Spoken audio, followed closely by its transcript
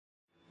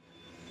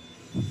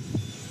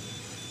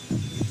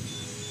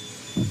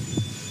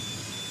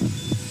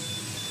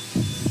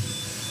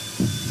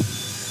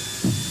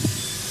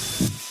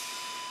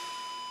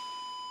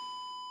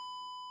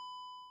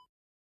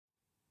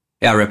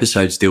Our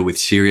episodes deal with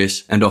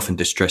serious and often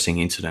distressing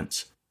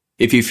incidents.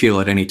 If you feel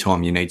at any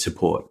time you need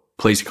support,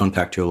 please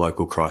contact your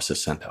local crisis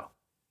centre.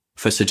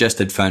 For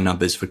suggested phone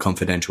numbers for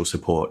confidential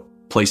support,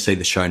 please see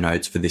the show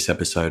notes for this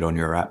episode on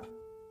your app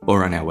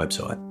or on our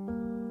website.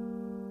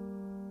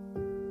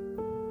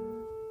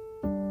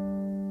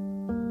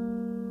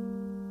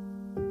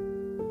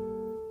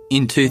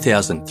 In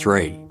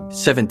 2003,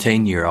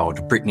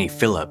 17-year-old Brittany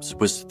Phillips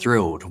was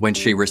thrilled when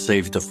she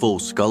received a full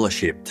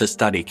scholarship to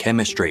study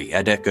chemistry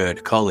at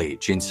Eckerd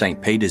College in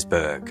St.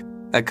 Petersburg,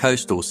 a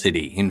coastal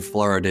city in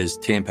Florida's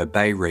Tampa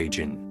Bay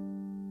region.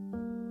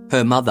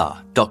 Her mother,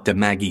 Dr.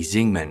 Maggie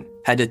Zingman,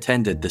 had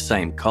attended the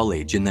same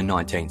college in the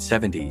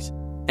 1970s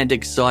and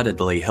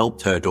excitedly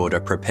helped her daughter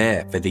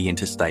prepare for the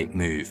interstate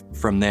move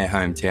from their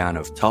hometown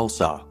of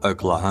Tulsa,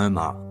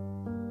 Oklahoma.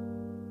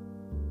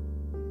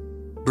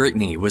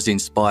 Brittany was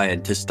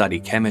inspired to study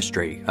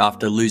chemistry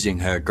after losing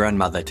her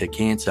grandmother to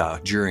cancer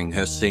during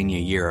her senior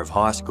year of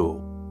high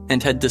school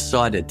and had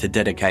decided to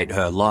dedicate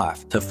her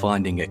life to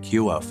finding a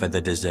cure for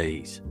the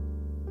disease.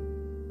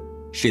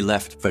 She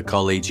left for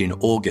college in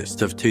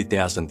August of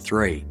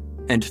 2003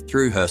 and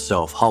threw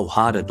herself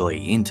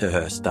wholeheartedly into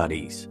her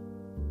studies.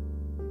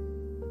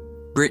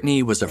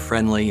 Brittany was a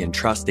friendly and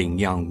trusting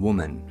young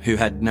woman who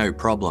had no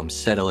problem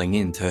settling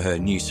into her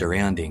new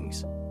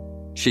surroundings.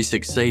 She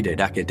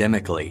succeeded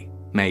academically,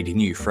 made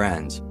new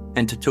friends,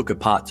 and took a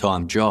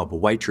part-time job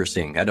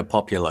waitressing at a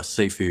popular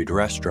seafood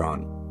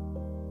restaurant.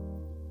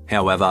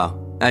 However,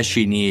 as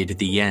she neared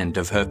the end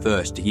of her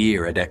first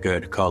year at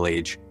Eckerd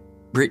College,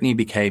 Brittany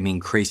became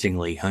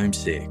increasingly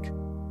homesick.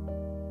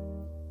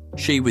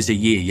 She was a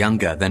year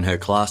younger than her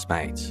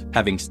classmates,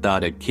 having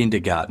started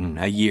kindergarten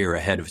a year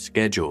ahead of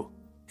schedule,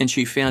 and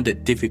she found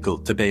it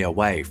difficult to be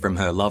away from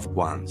her loved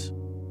ones.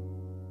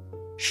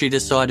 She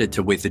decided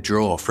to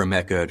withdraw from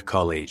Eckerd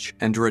College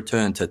and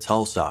return to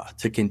Tulsa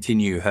to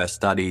continue her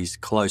studies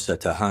closer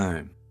to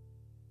home.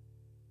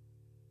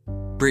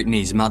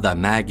 Brittany's mother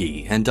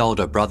Maggie and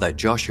older brother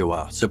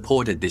Joshua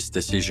supported this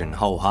decision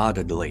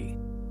wholeheartedly.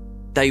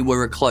 They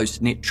were a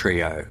close-knit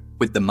trio,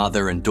 with the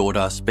mother and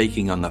daughter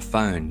speaking on the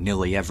phone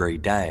nearly every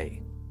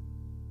day.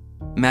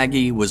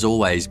 Maggie was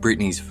always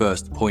Brittany's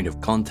first point of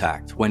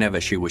contact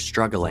whenever she was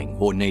struggling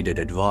or needed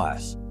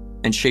advice,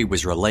 and she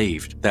was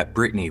relieved that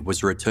Brittany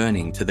was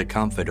returning to the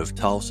comfort of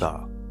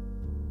Tulsa.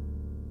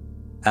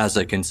 As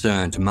a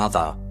concerned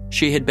mother,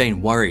 she had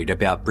been worried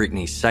about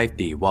Brittany's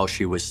safety while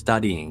she was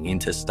studying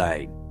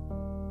interstate.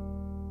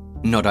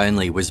 Not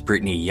only was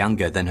Brittany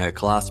younger than her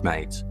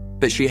classmates,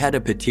 but she had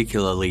a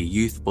particularly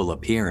youthful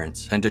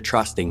appearance and a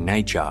trusting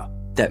nature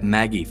that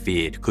Maggie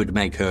feared could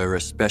make her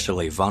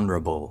especially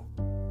vulnerable.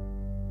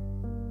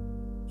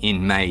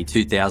 In May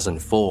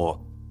 2004,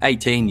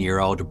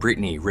 18-year-old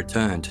Brittany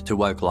returned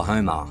to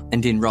Oklahoma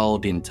and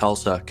enrolled in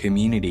Tulsa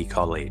Community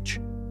College.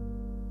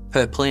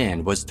 Her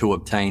plan was to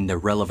obtain the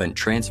relevant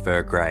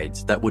transfer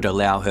grades that would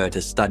allow her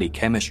to study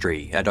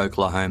chemistry at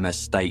Oklahoma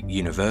State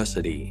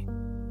University.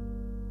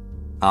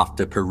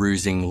 After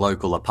perusing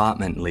local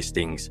apartment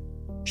listings,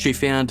 she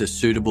found a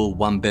suitable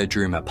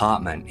one-bedroom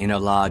apartment in a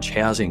large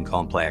housing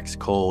complex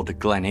called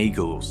Glen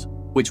Eagles,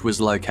 which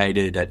was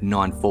located at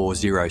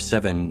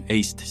 9407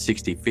 East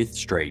 65th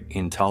Street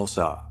in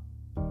Tulsa.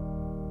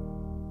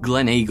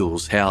 Glen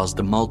Eagles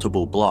housed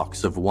multiple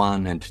blocks of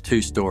one- and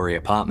two-story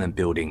apartment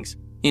buildings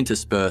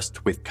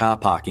interspersed with car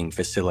parking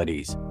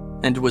facilities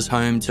and was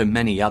home to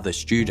many other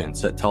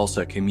students at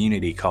Tulsa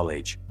Community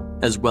College,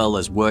 as well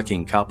as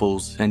working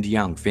couples and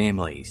young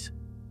families.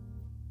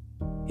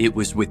 It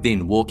was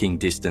within walking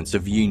distance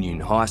of Union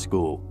High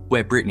School,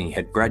 where Brittany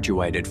had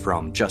graduated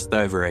from just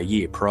over a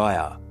year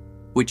prior,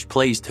 which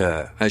pleased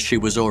her as she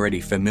was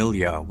already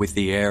familiar with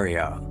the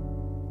area.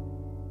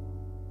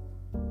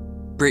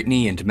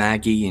 Brittany and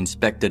Maggie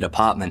inspected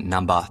apartment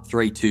number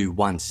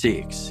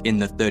 3216 in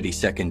the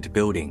 32nd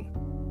building.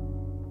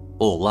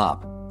 All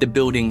up, the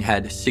building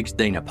had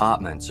 16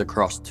 apartments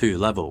across 2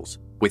 levels,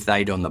 with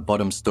 8 on the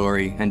bottom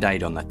story and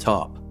 8 on the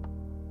top.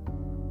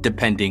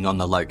 Depending on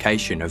the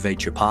location of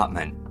each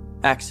apartment,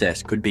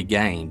 access could be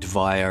gained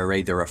via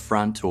either a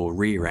front or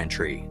rear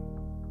entry.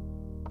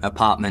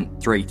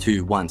 Apartment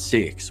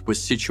 3216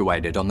 was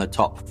situated on the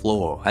top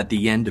floor at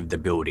the end of the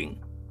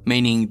building,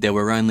 meaning there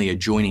were only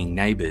adjoining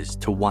neighbours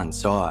to one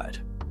side.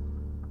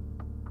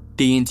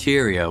 The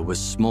interior was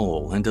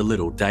small and a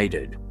little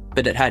dated,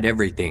 but it had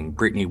everything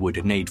Brittany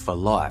would need for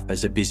life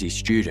as a busy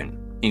student,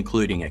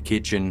 including a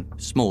kitchen,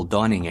 small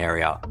dining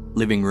area,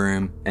 living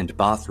room, and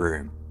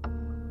bathroom.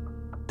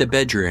 The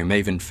bedroom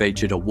even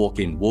featured a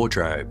walk-in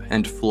wardrobe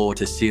and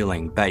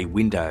floor-to-ceiling bay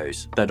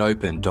windows that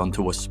opened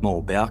onto a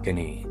small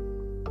balcony.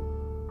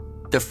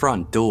 The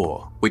front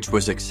door, which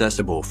was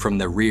accessible from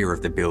the rear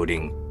of the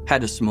building,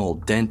 had a small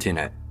dent in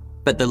it,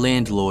 but the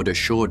landlord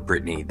assured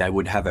Brittany they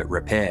would have it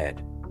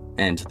repaired,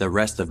 and the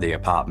rest of the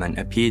apartment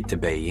appeared to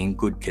be in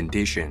good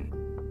condition.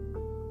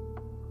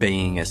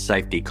 Being a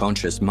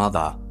safety-conscious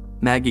mother,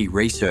 Maggie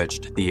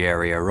researched the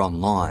area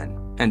online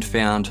and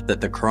found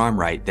that the crime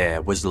rate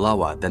there was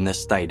lower than the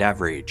state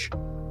average.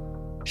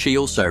 She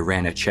also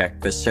ran a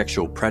check for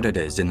sexual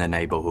predators in the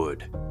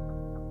neighbourhood.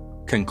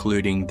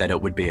 Concluding that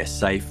it would be a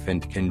safe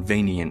and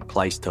convenient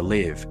place to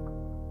live,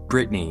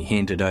 Brittany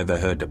handed over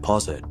her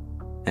deposit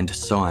and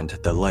signed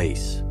the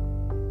lease.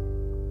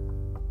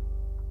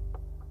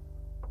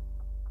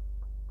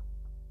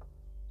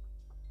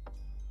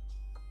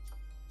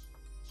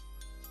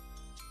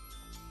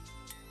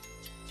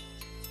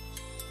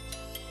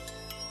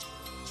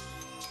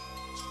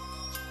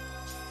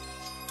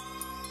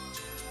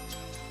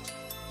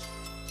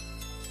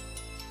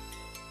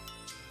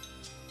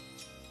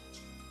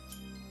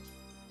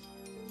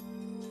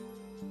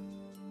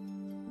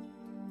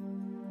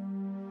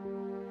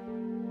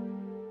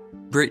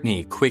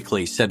 Brittany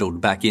quickly settled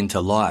back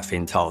into life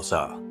in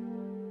Tulsa.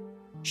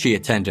 She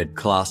attended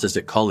classes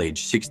at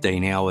college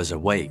 16 hours a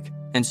week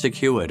and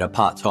secured a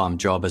part-time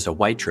job as a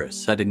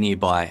waitress at a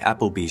nearby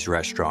Applebee's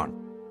restaurant.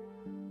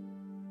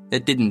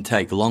 It didn't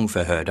take long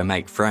for her to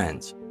make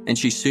friends, and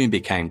she soon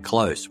became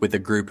close with a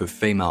group of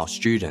female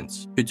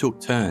students who took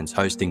turns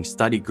hosting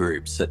study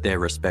groups at their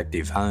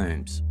respective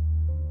homes.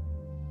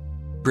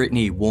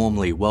 Brittany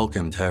warmly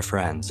welcomed her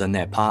friends and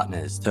their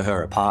partners to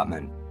her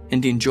apartment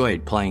and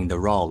enjoyed playing the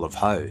role of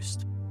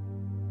host.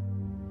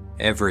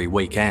 Every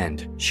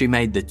weekend, she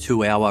made the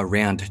 2-hour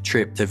round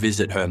trip to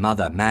visit her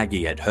mother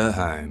Maggie at her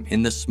home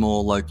in the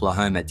small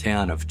Oklahoma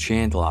town of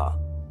Chandler,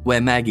 where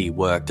Maggie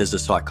worked as a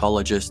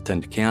psychologist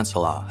and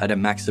counsellor at a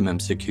maximum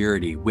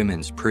security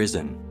women's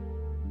prison.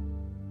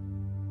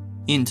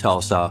 In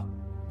Tulsa,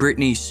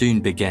 Brittany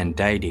soon began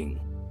dating.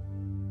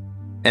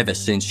 Ever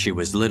since she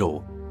was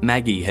little,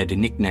 Maggie had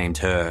nicknamed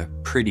her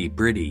Pretty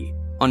Britty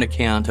on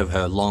account of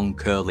her long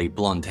curly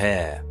blonde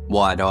hair,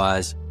 wide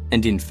eyes,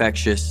 and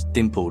infectious,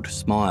 dimpled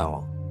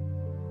smile.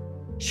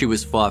 She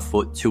was 5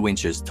 foot 2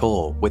 inches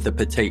tall with a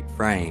petite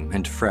frame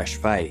and fresh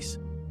face,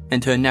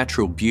 and her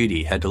natural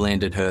beauty had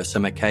landed her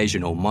some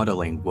occasional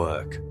modelling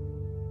work.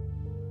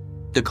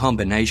 The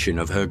combination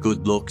of her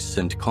good looks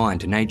and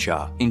kind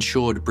nature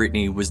ensured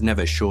Brittany was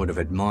never short of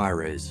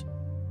admirers.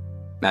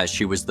 As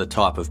she was the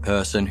type of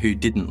person who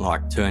didn't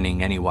like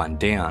turning anyone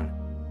down,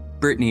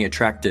 Brittany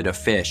attracted a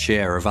fair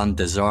share of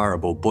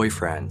undesirable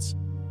boyfriends,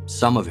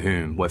 some of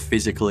whom were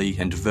physically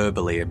and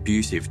verbally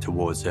abusive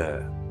towards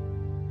her.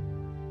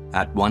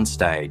 At one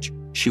stage,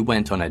 she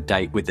went on a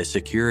date with a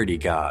security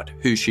guard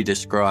who she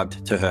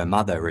described to her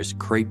mother as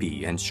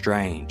creepy and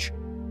strange.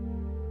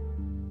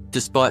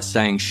 Despite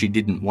saying she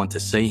didn't want to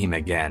see him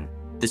again,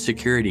 the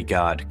security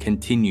guard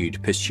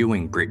continued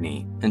pursuing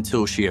Brittany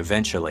until she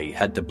eventually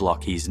had to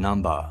block his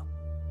number.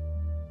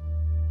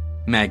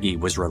 Maggie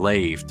was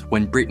relieved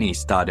when Brittany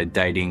started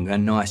dating a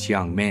nice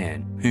young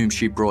man whom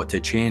she brought to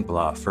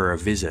Chandler for a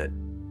visit.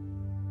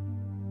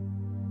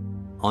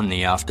 On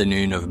the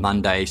afternoon of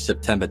Monday,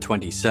 September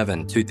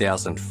 27,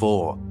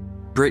 2004,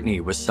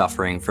 Brittany was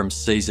suffering from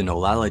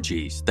seasonal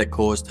allergies that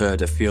caused her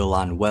to feel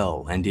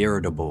unwell and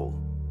irritable.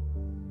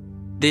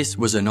 This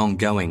was an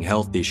ongoing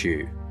health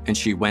issue, and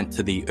she went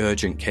to the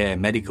urgent care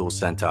medical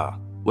centre,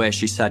 where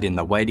she sat in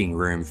the waiting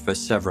room for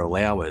several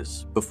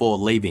hours before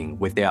leaving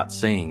without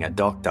seeing a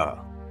doctor.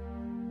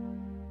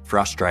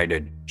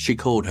 Frustrated, she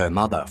called her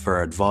mother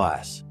for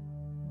advice.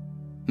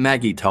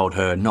 Maggie told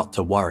her not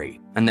to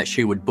worry and that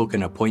she would book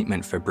an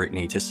appointment for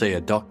Brittany to see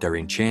a doctor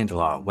in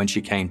Chandler when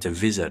she came to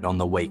visit on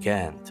the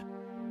weekend.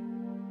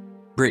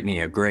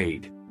 Brittany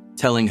agreed,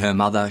 telling her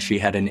mother she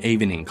had an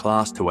evening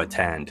class to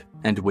attend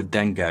and would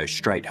then go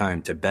straight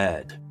home to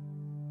bed.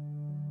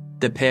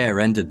 The pair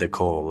ended the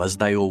call as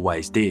they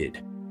always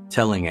did,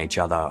 telling each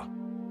other,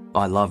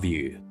 "I love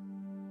you."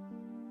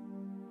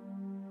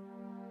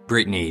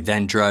 Brittany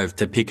then drove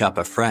to pick up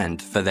a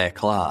friend for their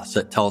class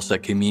at Tulsa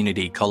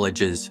Community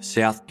College's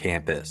South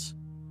Campus.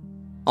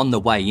 On the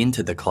way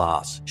into the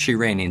class, she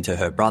ran into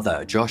her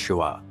brother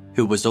Joshua,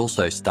 who was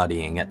also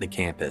studying at the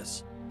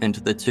campus, and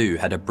the two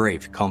had a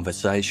brief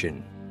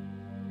conversation.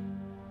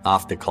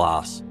 After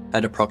class,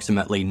 at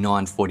approximately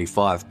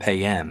 9:45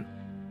 p.m,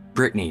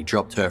 Brittany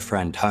dropped her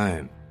friend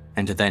home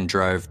and then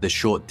drove the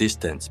short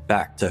distance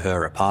back to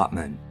her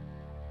apartment.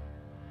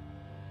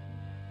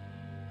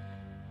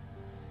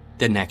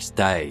 The next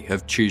day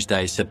of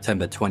Tuesday,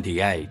 September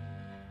 28,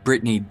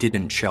 Brittany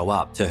didn't show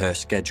up to her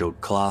scheduled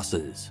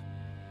classes.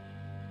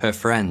 Her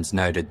friends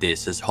noted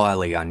this as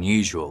highly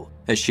unusual,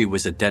 as she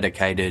was a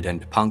dedicated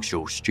and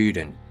punctual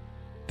student,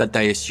 but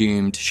they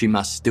assumed she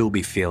must still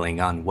be feeling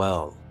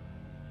unwell.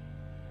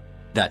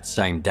 That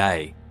same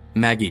day,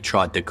 Maggie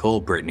tried to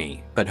call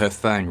Brittany, but her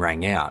phone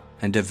rang out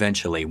and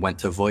eventually went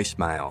to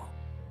voicemail.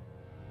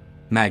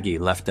 Maggie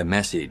left a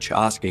message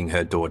asking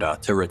her daughter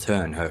to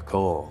return her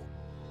call.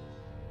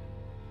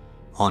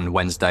 On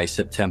Wednesday,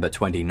 September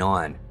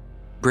 29,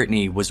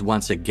 Brittany was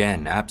once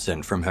again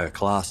absent from her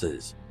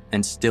classes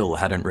and still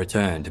hadn't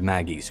returned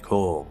Maggie's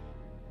call.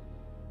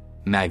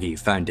 Maggie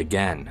phoned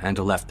again and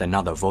left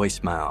another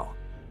voicemail.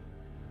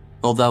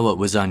 Although it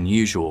was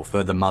unusual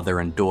for the mother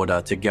and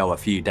daughter to go a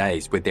few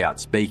days without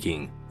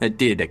speaking, it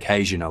did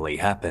occasionally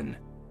happen,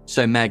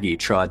 so Maggie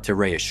tried to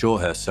reassure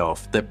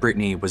herself that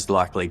Brittany was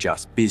likely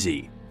just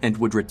busy and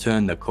would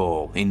return the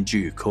call in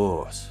due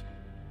course.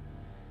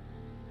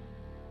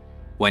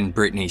 When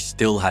Brittany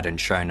still hadn't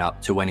shown up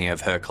to any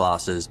of her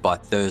classes by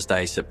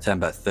Thursday,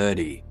 September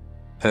 30,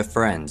 her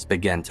friends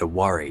began to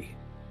worry.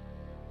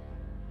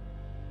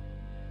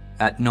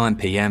 At 9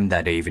 p.m.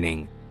 that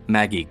evening,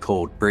 Maggie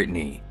called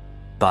Brittany,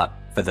 but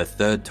for the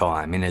third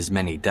time in as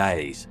many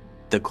days,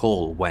 the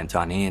call went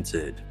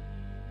unanswered.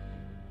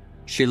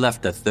 She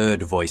left a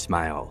third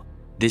voicemail,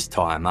 this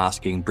time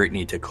asking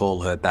Brittany to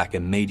call her back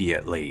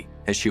immediately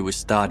as she was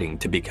starting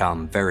to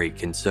become very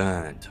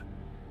concerned.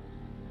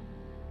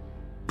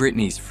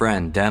 Brittany's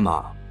friend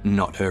Emma,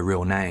 not her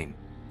real name,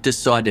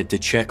 decided to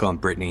check on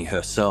Brittany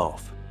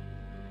herself.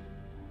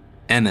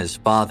 Emma's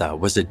father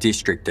was a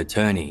district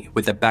attorney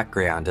with a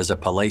background as a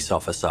police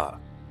officer,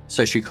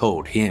 so she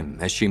called him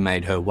as she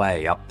made her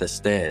way up the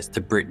stairs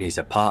to Brittany's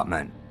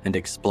apartment and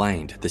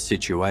explained the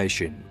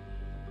situation.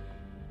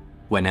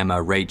 When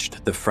Emma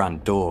reached the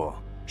front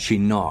door, she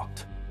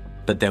knocked,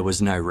 but there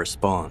was no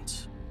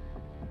response.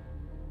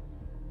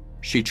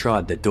 She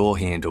tried the door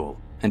handle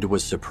and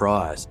was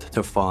surprised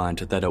to find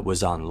that it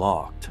was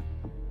unlocked.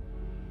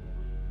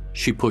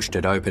 She pushed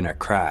it open a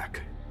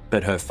crack,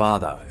 but her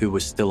father, who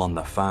was still on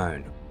the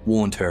phone,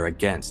 warned her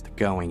against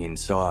going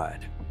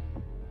inside.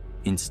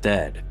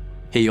 Instead,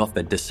 he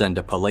offered to send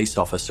a police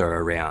officer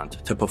around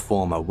to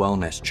perform a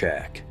wellness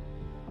check.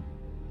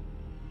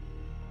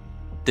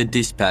 The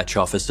dispatch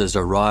officers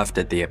arrived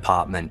at the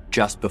apartment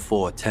just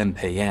before 10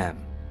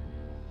 p.m.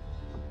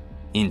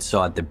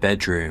 Inside the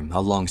bedroom,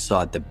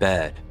 alongside the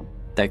bed,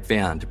 they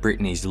found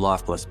Brittany's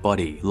lifeless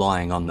body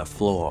lying on the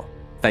floor,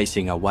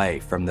 facing away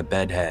from the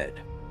bedhead.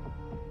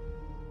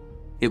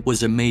 It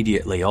was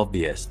immediately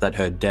obvious that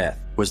her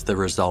death was the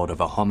result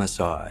of a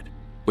homicide,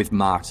 with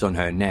marks on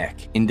her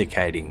neck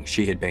indicating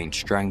she had been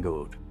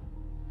strangled.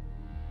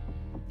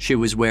 She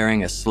was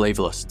wearing a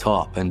sleeveless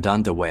top and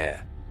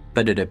underwear,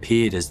 but it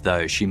appeared as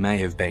though she may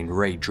have been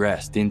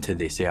redressed into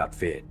this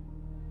outfit.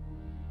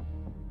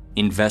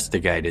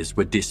 Investigators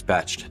were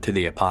dispatched to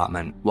the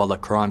apartment while a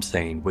crime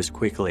scene was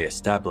quickly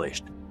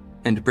established,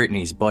 and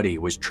Brittany's body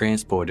was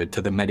transported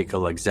to the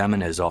medical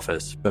examiner's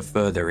office for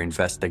further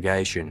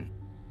investigation.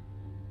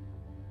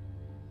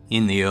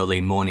 In the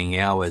early morning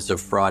hours of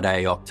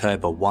Friday,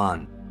 October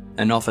 1,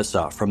 an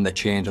officer from the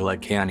Chandler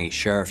County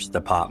Sheriff's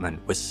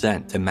Department was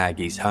sent to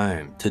Maggie's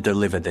home to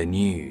deliver the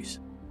news.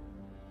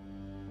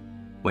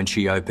 When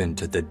she opened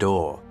the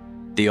door,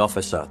 the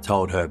officer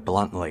told her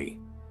bluntly,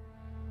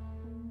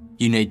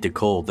 "You need to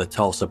call the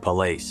Tulsa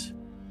police.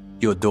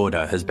 Your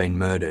daughter has been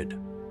murdered."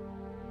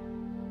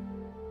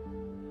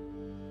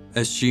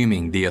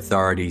 Assuming the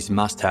authorities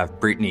must have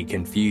Brittany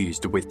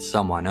confused with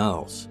someone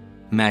else,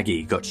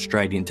 Maggie got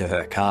straight into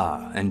her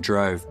car and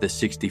drove the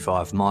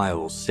 65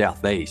 miles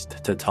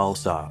southeast to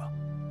Tulsa.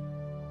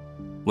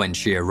 When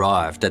she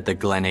arrived at the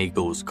Glen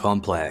Eagles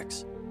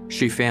complex,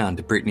 she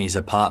found Brittany's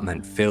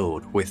apartment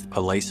filled with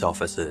police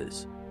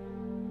officers.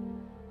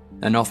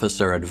 An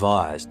officer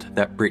advised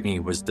that Brittany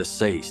was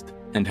deceased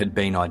and had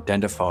been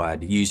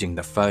identified using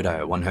the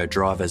photo on her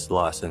driver's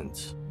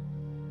license.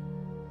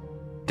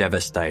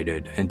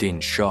 Devastated and in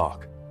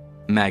shock,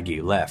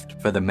 Maggie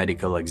left for the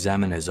medical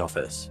examiner's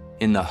office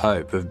in the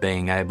hope of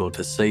being able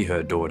to see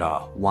her daughter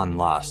one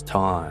last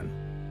time.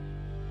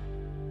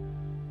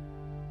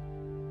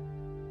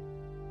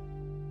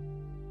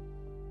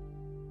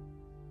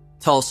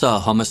 Tulsa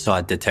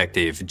homicide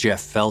detective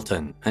Jeff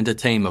Felton and a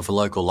team of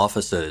local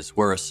officers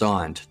were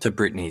assigned to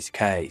Brittany's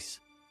case.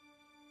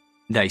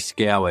 They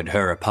scoured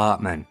her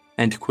apartment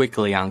and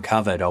quickly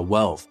uncovered a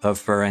wealth of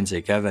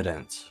forensic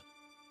evidence.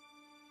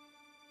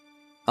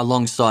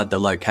 Alongside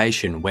the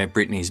location where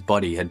Brittany's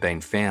body had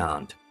been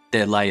found,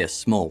 there lay a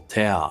small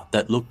towel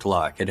that looked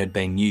like it had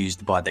been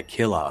used by the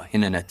killer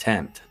in an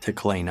attempt to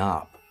clean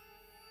up.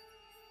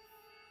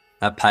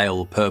 A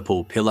pale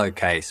purple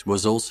pillowcase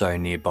was also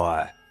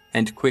nearby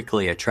and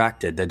quickly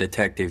attracted the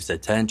detective's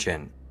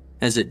attention,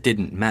 as it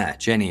didn't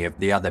match any of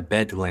the other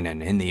bed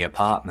linen in the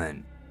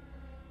apartment.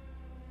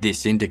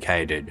 This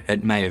indicated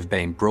it may have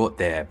been brought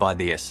there by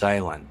the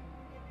assailant.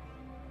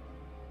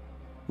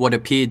 What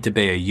appeared to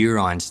be a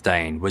urine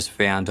stain was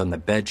found on the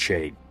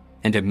bedsheet,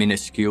 and a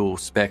minuscule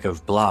speck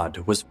of blood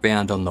was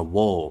found on the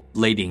wall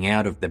leading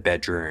out of the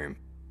bedroom.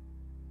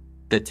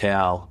 The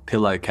towel,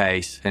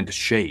 pillowcase, and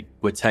sheet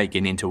were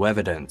taken into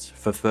evidence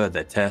for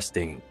further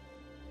testing.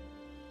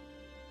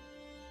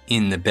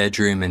 In the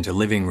bedroom and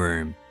living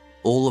room,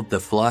 all of the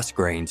fly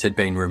screens had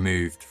been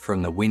removed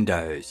from the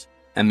windows,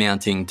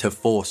 amounting to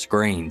 4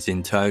 screens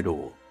in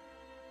total.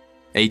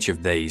 Each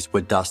of these were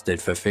dusted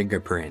for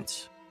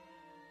fingerprints.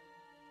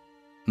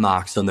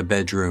 Marks on the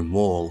bedroom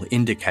wall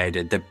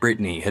indicated that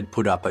Brittany had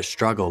put up a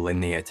struggle in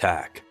the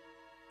attack.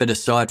 But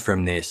aside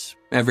from this,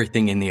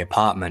 everything in the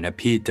apartment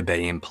appeared to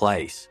be in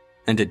place,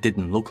 and it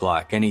didn't look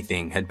like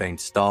anything had been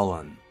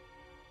stolen.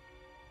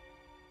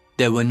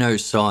 There were no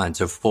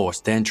signs of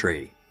forced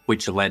entry,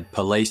 which led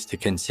police to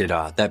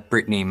consider that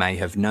Brittany may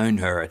have known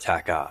her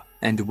attacker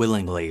and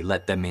willingly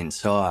let them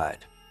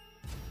inside.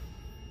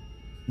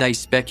 They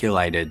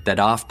speculated that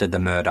after the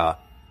murder,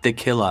 The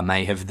killer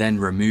may have then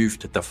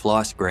removed the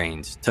fly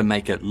screens to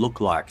make it look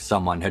like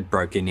someone had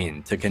broken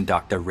in to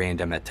conduct a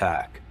random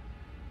attack.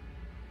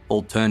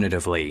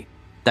 Alternatively,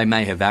 they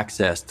may have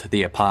accessed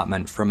the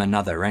apartment from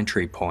another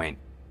entry point,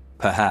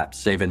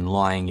 perhaps even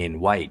lying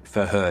in wait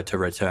for her to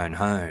return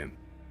home.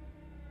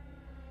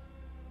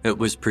 It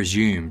was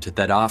presumed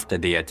that after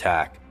the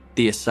attack,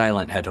 the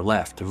assailant had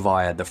left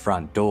via the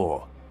front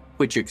door,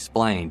 which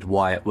explained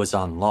why it was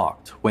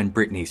unlocked when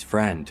Brittany's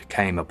friend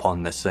came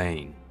upon the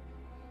scene.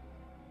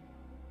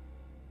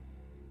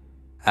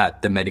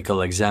 At the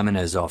medical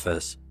examiner's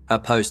office, a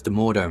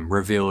post-mortem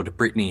revealed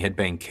Brittany had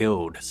been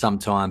killed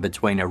sometime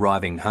between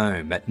arriving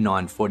home at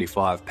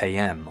 9:45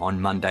 p.m.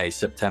 on Monday,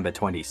 September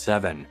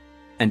 27,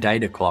 and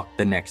 8 o'clock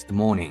the next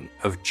morning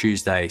of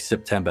Tuesday,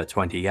 September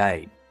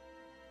 28.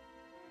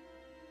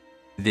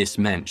 This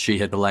meant she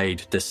had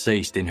laid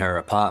deceased in her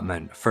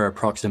apartment for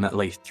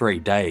approximately 3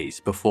 days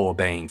before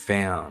being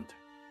found.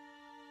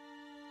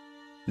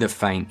 The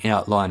faint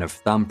outline of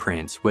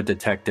thumbprints were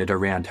detected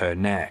around her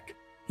neck,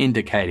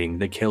 indicating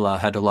the killer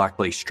had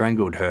likely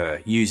strangled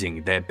her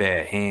using their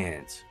bare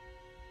hands.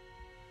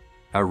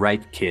 A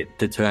rape kit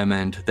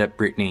determined that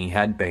Brittany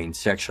had been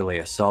sexually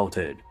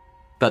assaulted,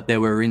 but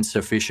there were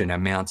insufficient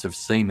amounts of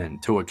semen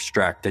to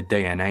extract a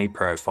DNA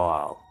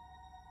profile.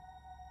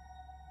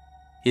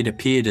 It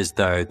appeared as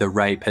though the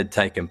rape had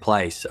taken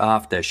place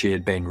after she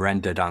had been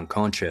rendered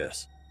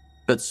unconscious,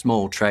 but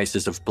small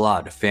traces of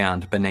blood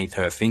found beneath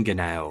her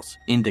fingernails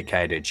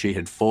indicated she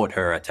had fought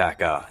her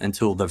attacker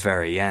until the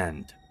very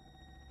end.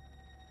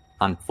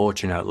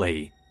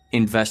 Unfortunately,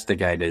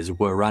 investigators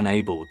were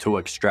unable to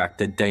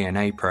extract a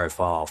DNA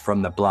profile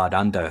from the blood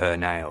under her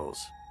nails.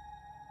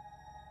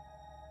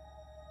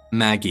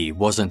 Maggie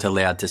wasn't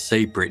allowed to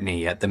see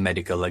Brittany at the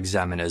medical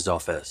examiner's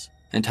office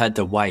and had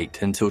to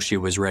wait until she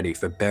was ready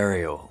for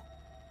burial.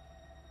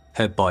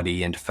 Her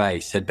body and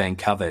face had been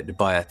covered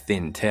by a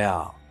thin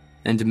towel,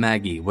 and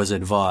Maggie was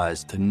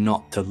advised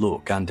not to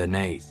look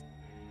underneath.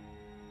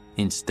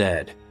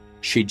 Instead,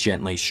 she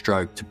gently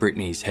stroked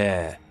Brittany's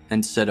hair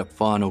and said a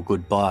final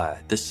goodbye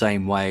the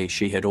same way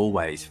she had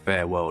always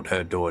farewelled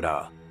her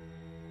daughter,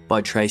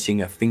 by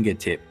tracing a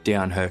fingertip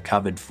down her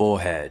covered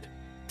forehead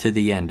to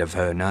the end of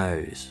her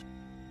nose.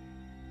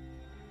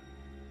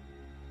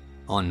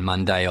 On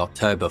Monday,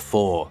 October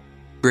 4,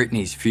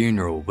 Brittany's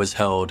funeral was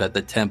held at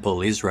the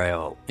Temple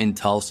Israel in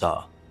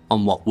Tulsa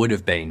on what would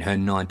have been her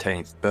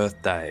 19th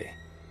birthday.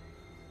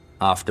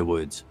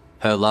 Afterwards,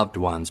 her loved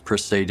ones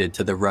proceeded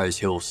to the Rose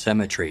Hill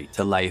Cemetery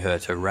to lay her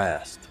to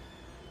rest.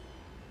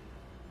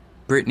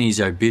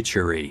 Brittany's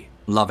obituary,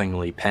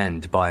 lovingly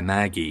penned by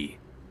Maggie,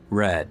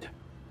 read,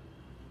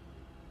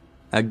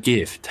 "A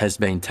gift has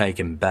been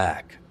taken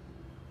back.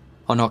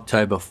 On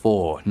October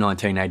 4,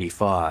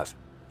 1985,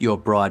 your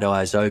bright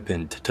eyes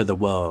opened to the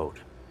world,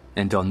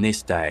 and on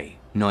this day,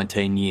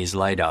 19 years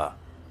later,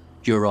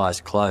 your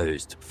eyes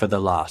closed for the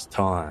last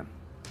time.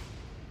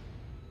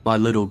 My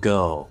little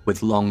girl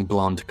with long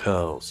blonde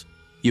curls,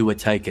 you were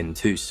taken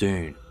too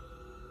soon.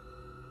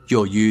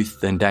 Your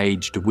youth and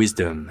aged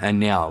wisdom are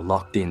now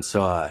locked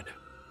inside.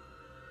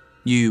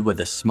 You were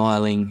the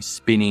smiling,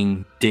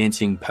 spinning,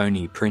 dancing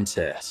pony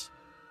princess.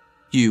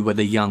 You were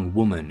the young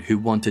woman who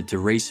wanted to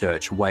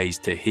research ways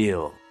to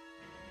heal.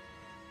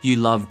 You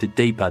loved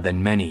deeper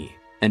than many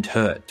and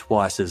hurt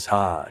twice as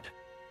hard.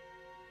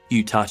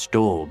 You touched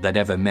all that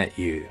ever met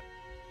you.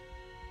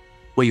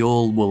 We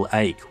all will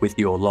ache with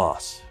your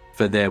loss,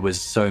 for there was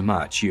so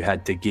much you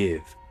had to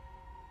give.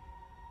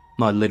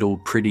 My little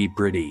pretty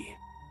Britty,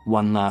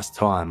 one last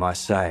time I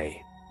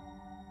say,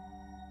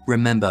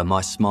 remember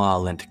my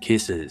smile and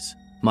kisses,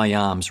 my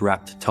arms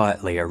wrapped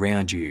tightly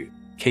around you,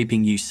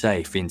 keeping you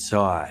safe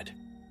inside.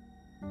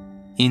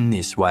 In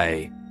this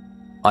way,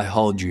 I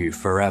hold you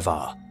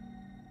forever."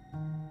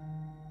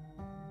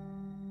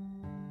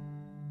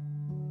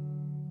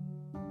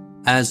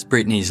 As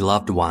Brittany's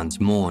loved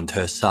ones mourned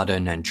her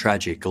sudden and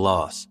tragic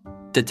loss,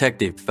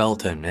 Detective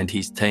Felton and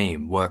his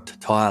team worked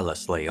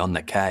tirelessly on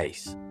the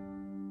case.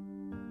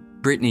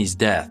 Brittany's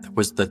death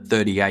was the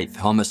 38th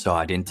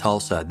homicide in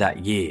Tulsa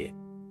that year,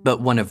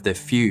 but one of the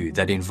few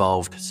that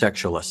involved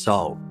sexual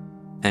assault,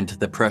 and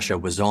the pressure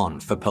was on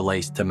for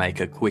police to make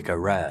a quick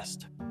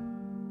arrest.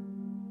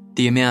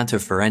 The amount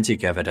of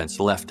forensic evidence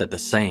left at the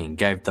scene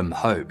gave them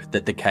hope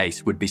that the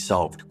case would be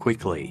solved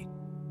quickly,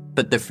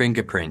 but the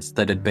fingerprints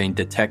that had been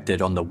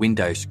detected on the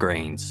window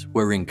screens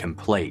were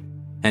incomplete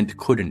and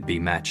couldn't be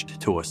matched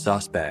to a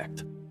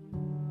suspect.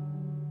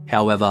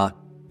 However,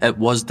 it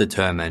was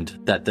determined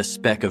that the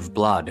speck of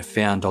blood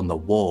found on the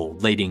wall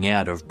leading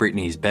out of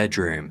Brittany's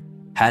bedroom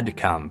had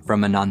come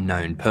from an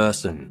unknown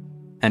person,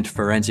 and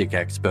forensic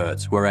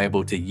experts were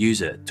able to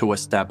use it to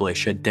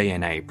establish a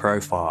DNA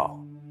profile.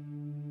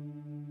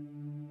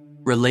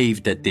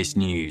 Relieved at this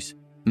news,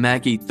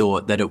 Maggie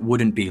thought that it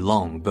wouldn't be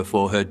long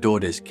before her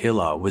daughter's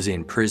killer was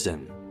in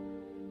prison.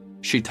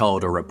 She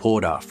told a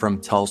reporter from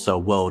Tulsa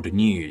World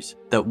News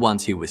that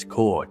once he was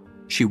caught,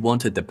 she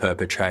wanted the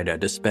perpetrator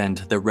to spend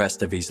the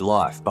rest of his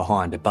life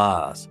behind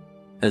bars,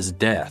 as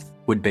death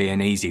would be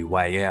an easy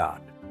way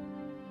out.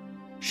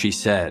 She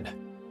said,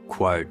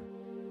 quote,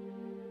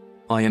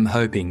 "I am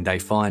hoping they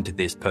find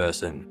this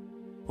person,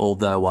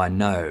 although I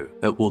know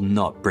it will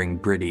not bring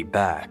Brittany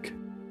back."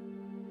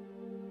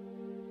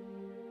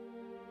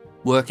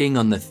 Working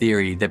on the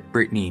theory that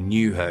Brittany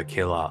knew her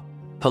killer,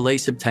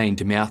 police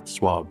obtained mouth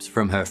swabs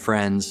from her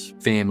friends,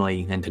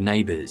 family and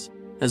neighbours,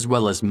 as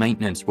well as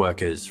maintenance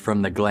workers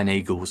from the Glen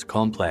Eagles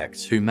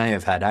complex who may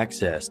have had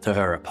access to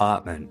her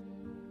apartment.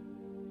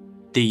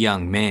 The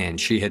young man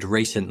she had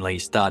recently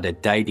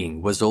started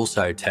dating was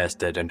also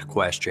tested and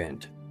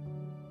questioned.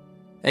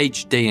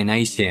 Each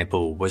DNA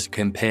sample was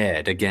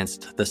compared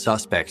against the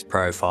suspect's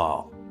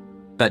profile,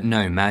 but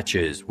no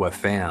matches were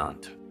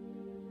found.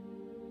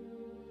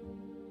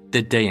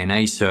 The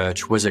DNA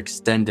search was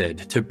extended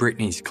to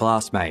Brittany's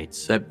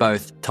classmates at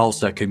both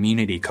Tulsa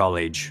Community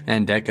College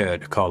and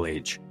Eckerd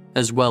College,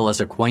 as well as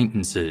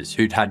acquaintances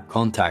who'd had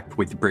contact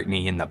with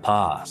Brittany in the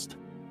past.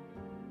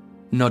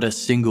 Not a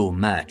single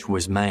match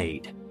was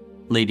made,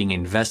 leading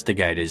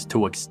investigators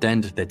to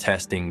extend the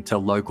testing to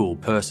local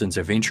persons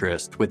of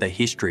interest with a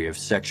history of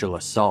sexual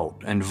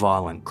assault and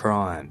violent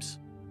crimes.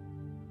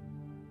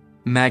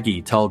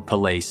 Maggie told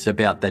police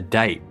about the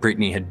date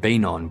Brittany had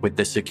been on with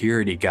the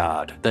security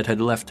guard that had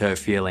left her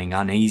feeling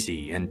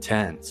uneasy and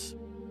tense.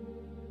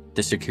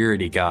 The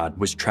security guard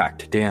was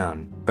tracked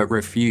down but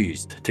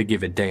refused to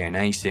give a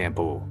DNA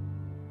sample.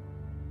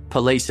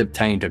 Police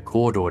obtained a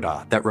court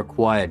order that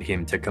required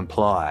him to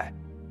comply.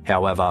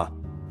 However,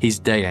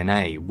 his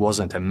DNA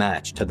wasn't a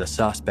match to the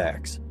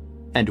suspect's,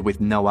 and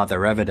with no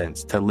other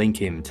evidence to link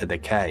him to the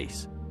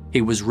case,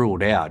 he was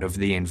ruled out of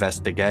the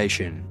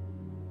investigation.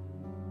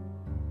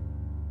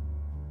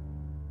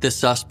 The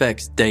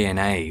suspect's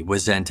DNA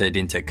was entered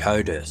into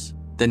CODIS,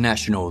 the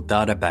national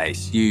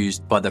database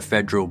used by the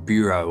Federal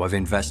Bureau of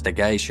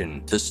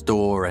Investigation to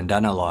store and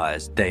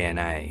analyse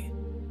DNA.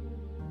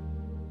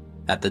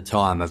 At the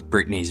time of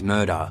Brittany's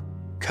murder,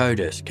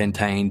 CODIS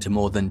contained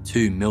more than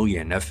 2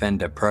 million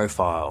offender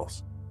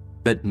profiles,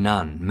 but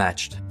none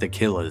matched the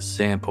killer's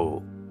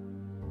sample.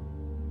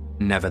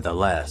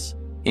 Nevertheless,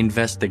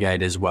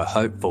 investigators were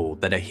hopeful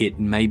that a hit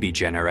may be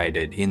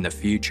generated in the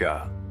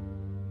future.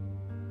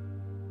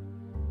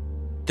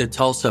 The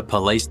Tulsa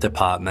Police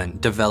Department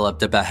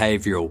developed a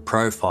behavioural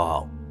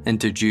profile and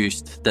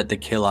deduced that the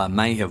killer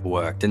may have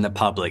worked in the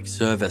public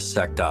service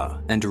sector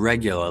and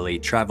regularly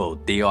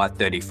travelled the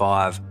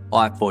I-35,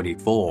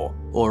 I-44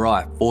 or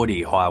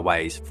I-40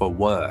 highways for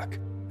work,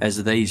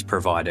 as these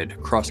provided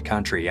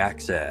cross-country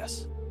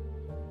access.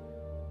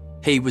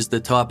 He was the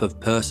type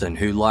of person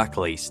who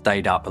likely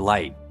stayed up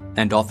late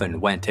and often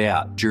went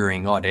out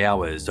during odd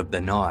hours of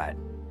the night.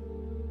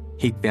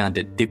 He found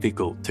it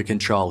difficult to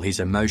control his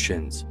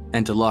emotions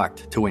and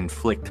liked to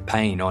inflict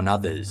pain on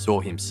others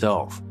or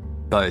himself,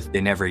 both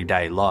in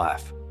everyday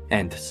life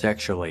and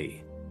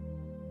sexually.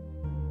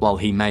 While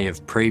he may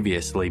have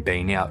previously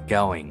been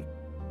outgoing,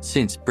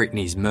 since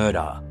Brittany's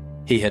murder,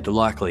 he had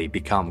likely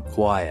become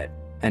quiet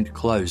and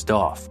closed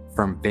off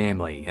from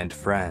family and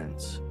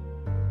friends.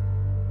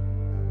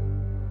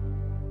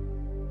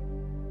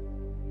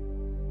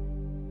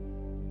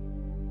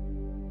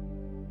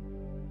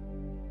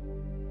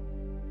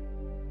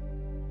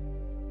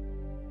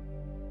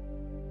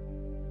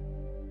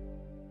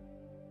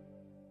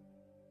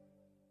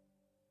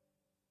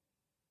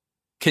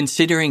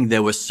 Considering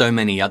there were so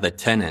many other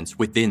tenants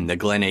within the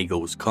Glen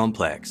Eagles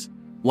complex,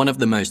 one of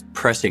the most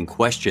pressing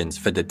questions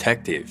for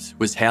detectives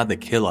was how the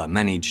killer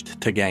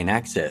managed to gain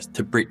access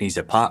to Brittany's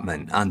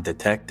apartment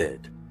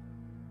undetected.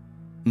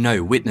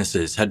 No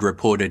witnesses had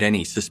reported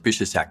any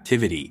suspicious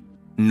activity,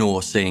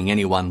 nor seeing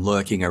anyone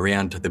lurking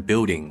around the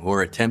building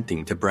or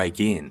attempting to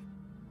break in.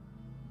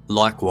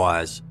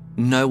 Likewise,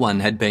 no one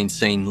had been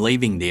seen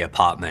leaving the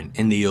apartment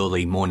in the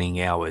early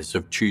morning hours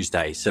of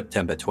Tuesday,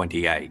 September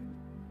 28.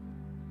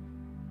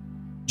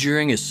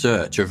 During a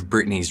search of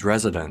Brittany's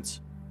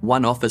residence,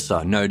 one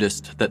officer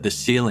noticed that the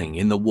ceiling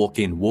in the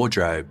walk-in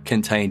wardrobe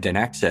contained an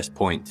access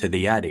point to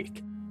the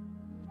attic.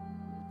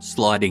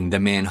 Sliding the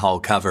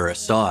manhole cover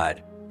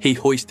aside, he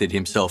hoisted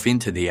himself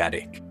into the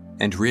attic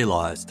and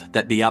realised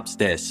that the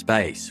upstairs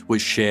space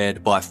was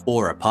shared by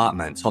 4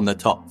 apartments on the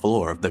top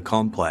floor of the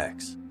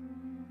complex.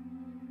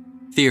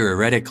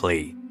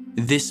 Theoretically,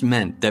 this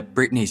meant that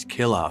Brittany's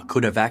killer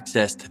could have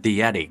accessed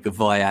the attic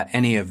via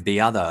any of the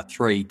other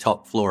 3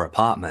 top-floor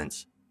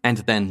apartments and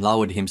then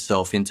lowered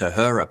himself into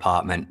her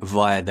apartment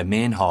via the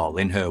manhole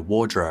in her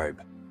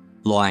wardrobe,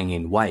 lying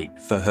in wait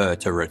for her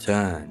to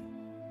return.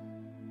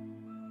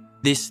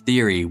 This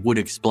theory would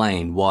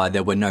explain why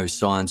there were no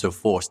signs of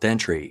forced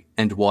entry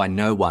and why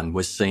no one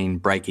was seen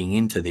breaking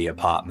into the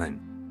apartment.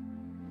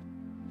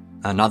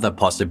 Another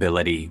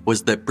possibility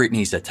was that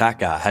Brittany's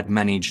attacker had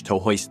managed to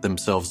hoist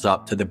themselves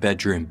up to the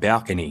bedroom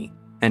balcony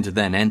and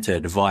then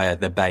entered via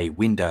the bay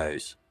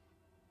windows.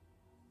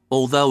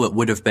 Although it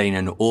would have been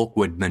an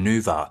awkward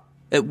manoeuvre,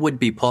 it would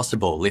be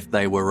possible if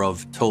they were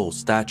of tall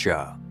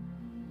stature.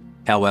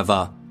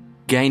 However,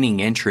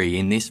 gaining entry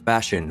in this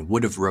fashion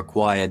would have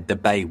required the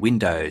bay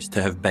windows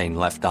to have been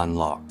left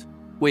unlocked,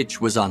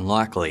 which was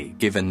unlikely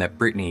given that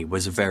Brittany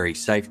was very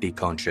safety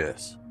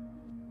conscious.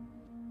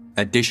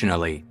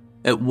 Additionally,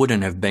 It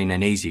wouldn't have been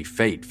an easy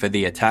feat for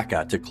the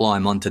attacker to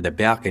climb onto the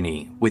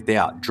balcony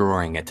without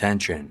drawing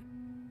attention.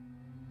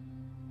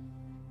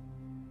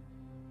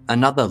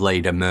 Another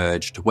lead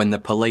emerged when the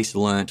police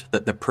learnt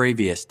that the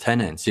previous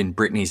tenants in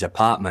Brittany's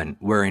apartment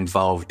were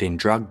involved in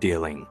drug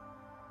dealing.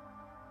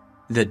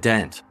 The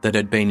dent that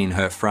had been in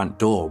her front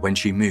door when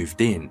she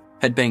moved in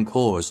had been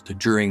caused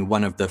during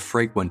one of the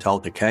frequent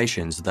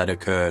altercations that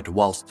occurred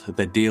whilst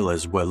the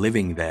dealers were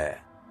living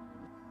there.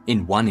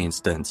 In one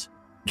instance,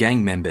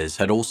 gang members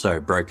had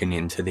also broken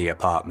into the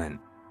apartment.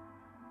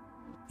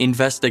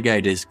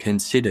 Investigators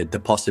considered the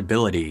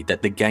possibility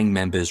that the gang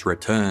members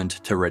returned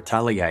to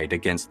retaliate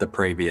against the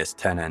previous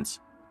tenants,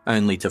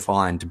 only to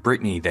find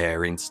Brittany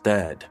there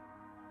instead.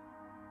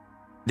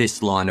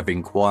 This line of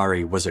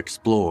inquiry was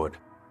explored,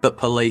 but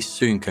police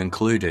soon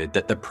concluded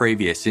that the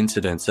previous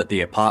incidents at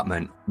the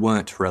apartment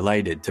weren't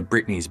related to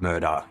Brittany's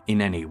murder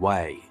in any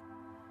way.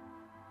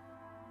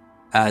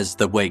 As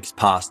the weeks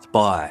passed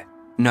by,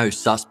 no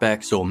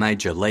suspects or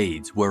major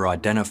leads were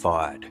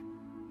identified.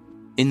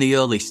 In the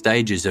early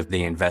stages of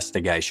the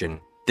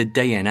investigation, the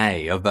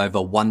DNA of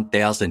over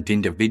 1,000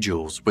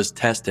 individuals was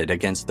tested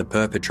against the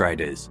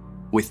perpetrators,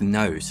 with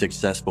no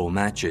successful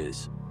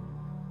matches.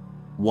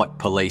 What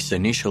police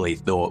initially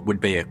thought would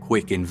be a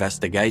quick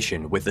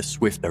investigation with a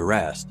swift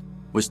arrest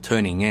was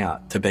turning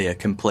out to be a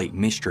complete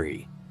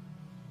mystery.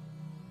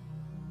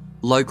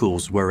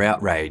 Locals were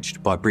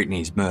outraged by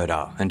Brittany's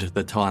murder and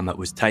the time it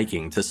was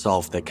taking to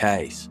solve the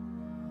case.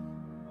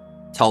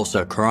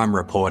 Tulsa crime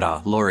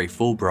reporter Laurie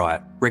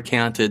Fulbright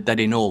recounted that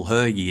in all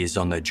her years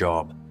on the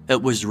job,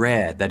 it was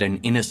rare that an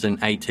innocent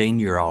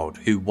 18-year-old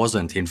who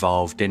wasn't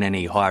involved in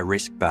any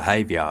high-risk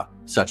behaviour,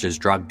 such as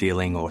drug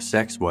dealing or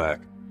sex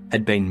work,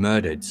 had been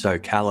murdered so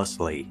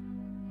callously.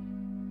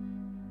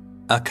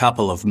 A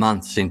couple of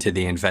months into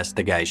the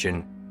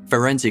investigation,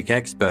 forensic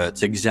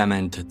experts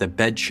examined the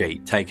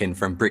bedsheet taken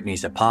from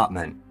Brittany's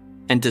apartment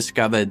and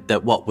discovered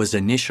that what was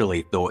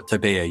initially thought to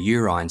be a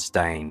urine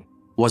stain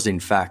was in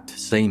fact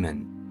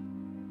semen.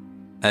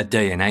 A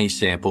DNA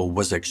sample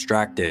was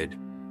extracted,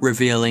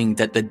 revealing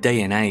that the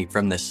DNA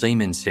from the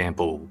semen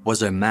sample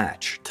was a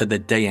match to the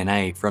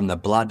DNA from the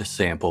blood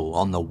sample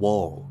on the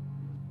wall.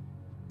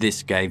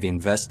 This gave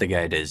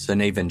investigators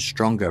an even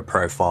stronger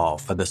profile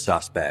for the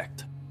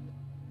suspect.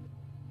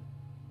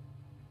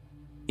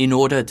 In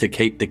order to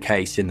keep the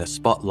case in the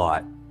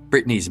spotlight,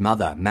 Brittany's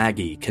mother,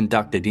 Maggie,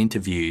 conducted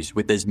interviews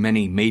with as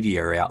many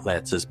media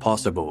outlets as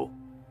possible.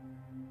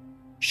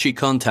 She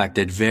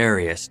contacted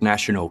various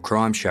national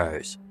crime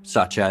shows,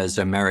 such as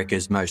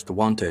America's Most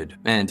Wanted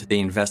and the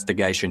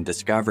Investigation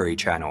Discovery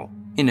Channel,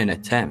 in an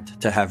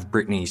attempt to have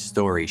Brittany's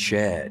story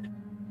shared,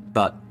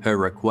 but her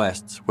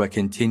requests were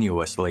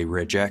continuously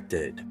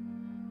rejected.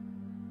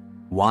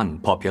 One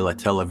popular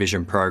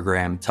television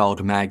program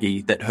told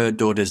Maggie that her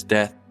daughter's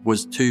death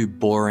was too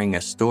boring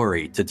a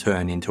story to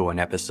turn into an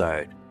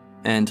episode,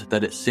 and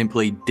that it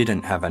simply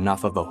didn't have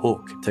enough of a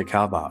hook to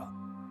cover.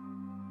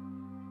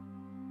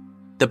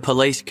 The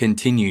police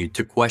continued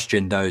to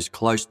question those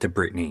close to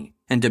Brittany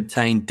and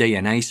obtained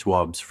DNA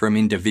swabs from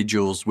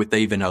individuals with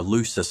even a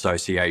loose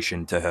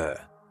association to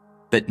her,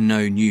 but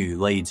no new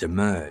leads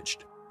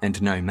emerged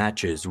and no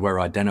matches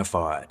were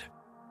identified.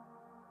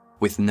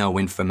 With no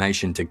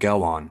information to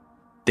go on,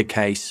 the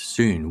case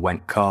soon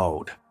went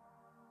cold.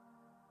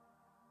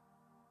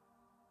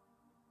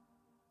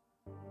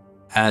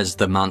 As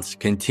the months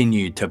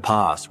continued to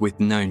pass with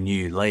no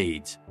new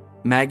leads,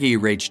 Maggie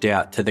reached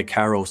out to the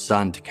Carol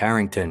Sund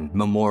Carrington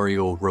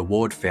Memorial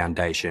Reward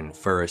Foundation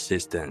for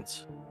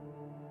assistance.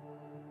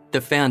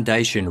 The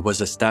foundation was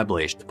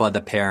established by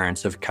the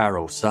parents of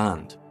Carol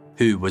Sund,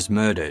 who was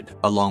murdered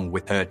along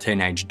with her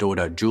teenage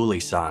daughter Julie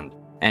Sund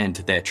and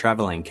their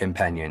travelling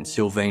companion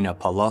Silvina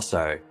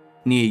Palazzo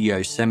near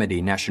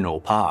Yosemite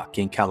National Park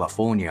in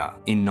California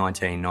in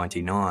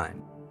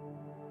 1999.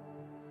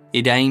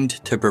 It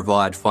aimed to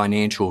provide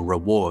financial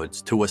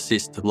rewards to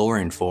assist law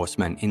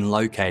enforcement in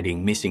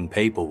locating missing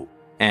people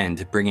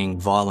and bringing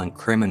violent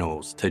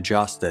criminals to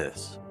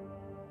justice.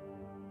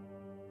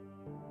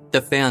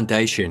 The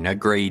foundation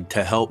agreed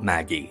to help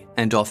Maggie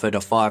and offered a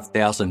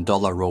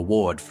 $5,000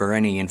 reward for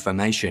any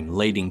information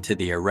leading to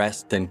the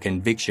arrest and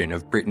conviction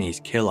of Brittany's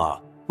killer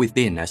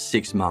within a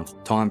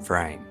 6-month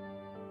timeframe.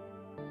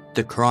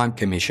 The Crime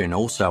Commission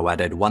also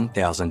added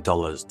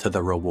 $1,000 to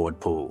the reward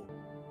pool.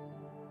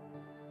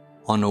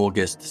 On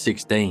August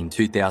 16,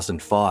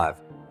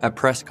 2005, a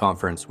press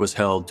conference was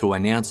held to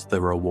announce the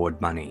reward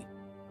money,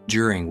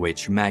 during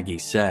which Maggie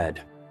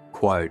said,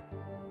 quote,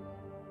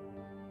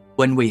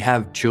 "When we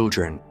have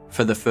children,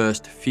 for the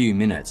first few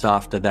minutes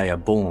after they are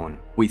born,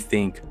 we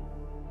think,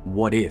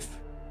 what if?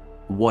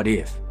 What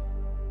if?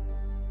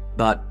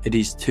 But it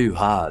is too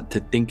hard to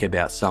think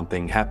about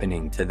something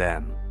happening to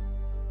them."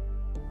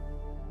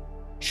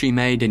 She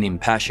made an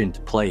impassioned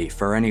plea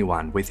for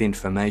anyone with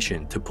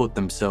information to put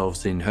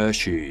themselves in her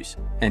shoes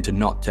and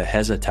not to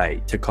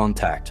hesitate to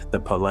contact the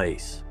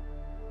police.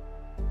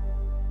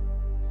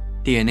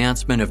 The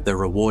announcement of the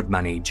reward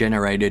money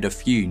generated a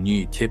few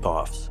new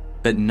tip-offs,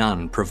 but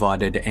none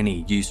provided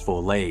any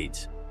useful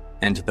leads,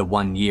 and the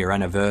 1-year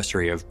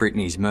anniversary of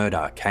Brittany's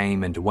murder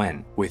came and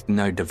went with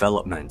no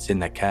developments in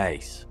the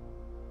case.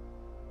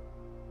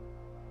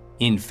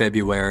 In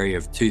February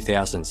of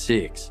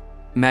 2006,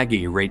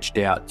 Maggie reached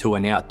out to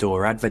an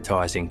outdoor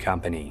advertising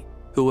company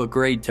who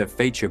agreed to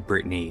feature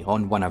Brittany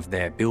on one of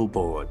their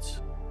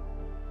billboards.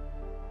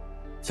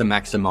 To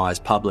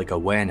maximise public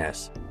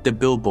awareness, the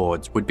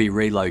billboards would be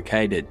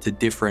relocated to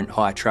different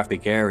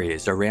high-traffic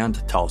areas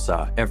around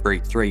Tulsa every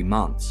 3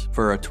 months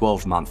for a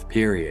 12-month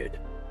period.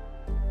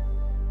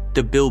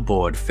 The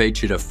billboard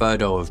featured a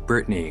photo of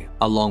Brittany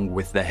along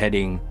with the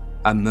heading,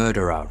 "A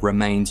murderer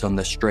remains on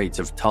the streets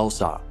of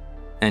Tulsa,"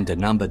 and a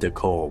number to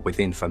call with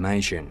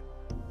information.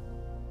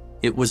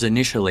 It was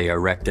initially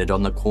erected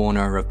on the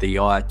corner of the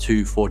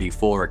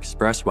I-244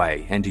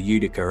 Expressway and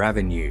Utica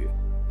Avenue,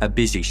 a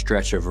busy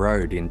stretch of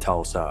road in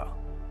Tulsa.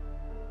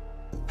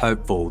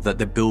 Hopeful that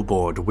the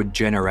billboard would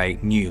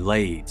generate new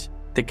leads,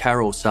 the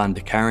Carol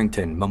Sund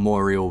Carrington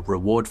Memorial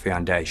Reward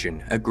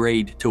Foundation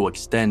agreed to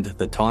extend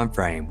the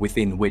timeframe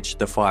within which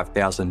the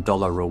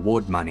 $5,000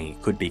 reward money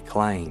could be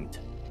claimed.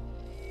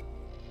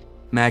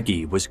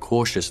 Maggie was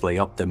cautiously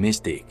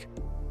optimistic,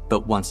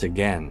 but once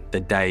again the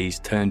days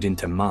turned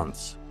into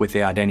months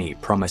without any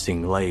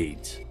promising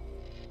leads.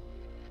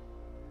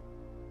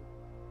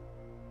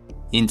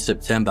 In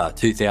September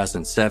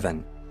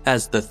 2007,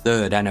 as the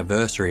 3rd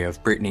anniversary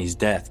of Brittany's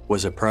death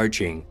was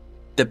approaching,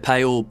 the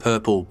pale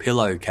purple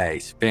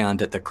pillowcase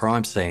found at the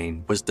crime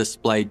scene was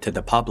displayed to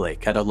the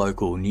public at a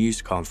local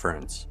news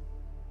conference.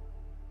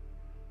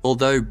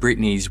 Although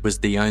Brittany's was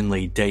the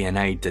only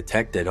DNA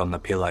detected on the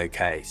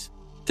pillowcase,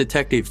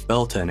 Detective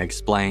Felton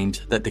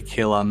explained that the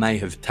killer may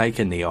have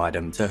taken the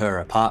item to her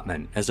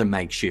apartment as a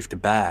makeshift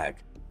bag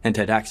and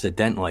had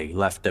accidentally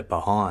left it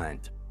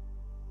behind.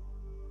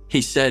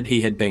 He said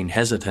he had been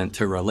hesitant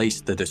to release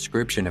the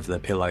description of the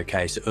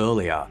pillowcase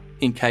earlier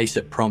in case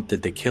it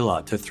prompted the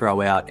killer to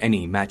throw out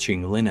any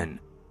matching linen,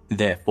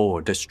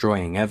 therefore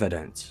destroying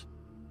evidence.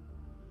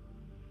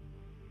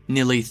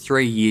 Nearly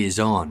 3 years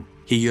on,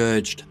 he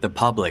urged the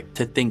public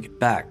to think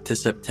back to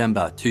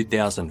September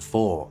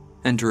 2004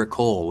 and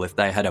recall if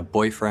they had a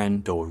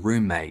boyfriend or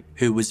roommate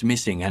who was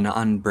missing an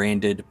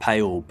unbranded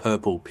pale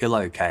purple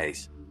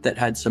pillowcase that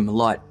had some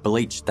light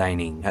bleach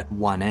staining at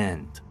one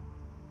end.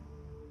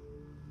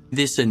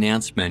 This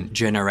announcement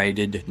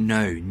generated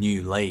no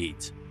new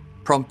leads,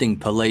 prompting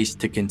police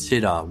to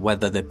consider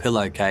whether the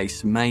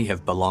pillowcase may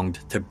have belonged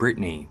to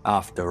Brittany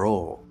after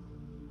all.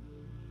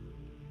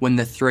 When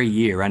the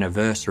 3-year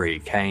anniversary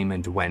came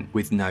and went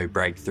with no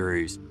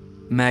breakthroughs,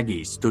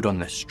 Maggie stood on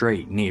the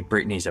street near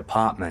Brittany's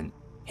apartment,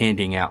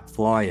 handing out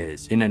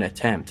flyers in an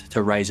attempt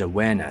to raise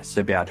awareness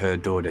about her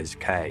daughter's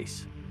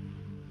case.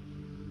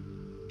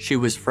 She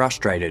was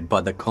frustrated by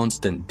the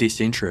constant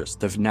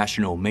disinterest of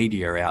national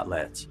media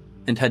outlets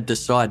and had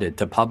decided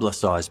to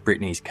publicise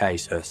Brittany's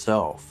case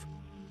herself.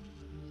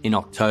 In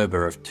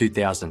October of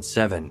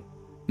 2007,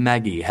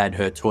 Maggie had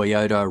her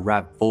Toyota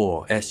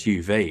RAV4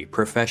 SUV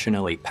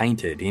professionally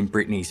painted in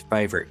Brittany's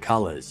favourite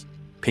colours,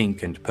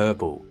 pink and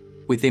purple,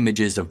 with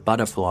images of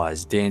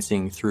butterflies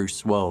dancing through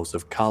swirls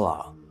of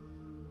colour.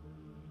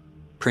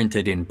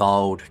 Printed in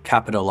bold,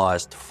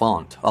 capitalised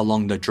font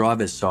along the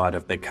driver's side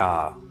of the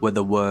car were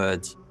the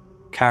words,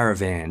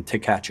 "Caravan to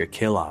catch a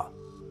killer,"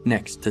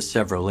 next to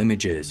several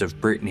images of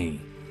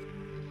Brittany.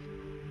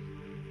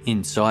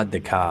 Inside the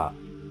car,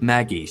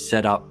 Maggie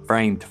set up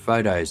framed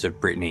photos of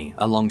Brittany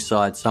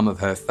alongside some of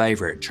her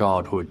favourite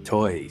childhood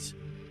toys.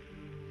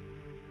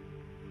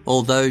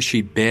 Although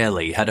she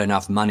barely had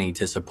enough money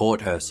to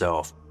support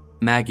herself,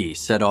 Maggie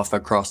set off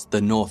across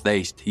the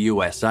northeast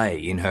USA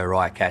in her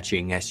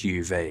eye-catching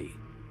SUV.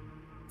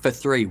 For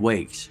 3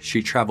 weeks,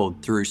 she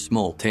travelled through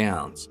small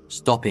towns,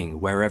 stopping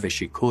wherever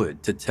she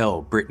could to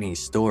tell Brittany's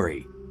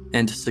story,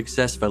 and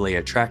successfully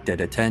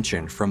attracted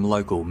attention from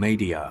local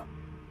media.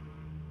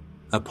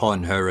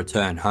 Upon her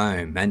return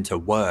home and to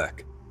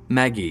work,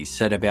 Maggie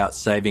set about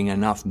saving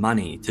enough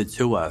money to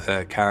tour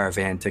her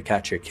caravan to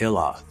catch a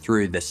killer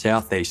through the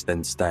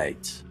southeastern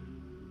states.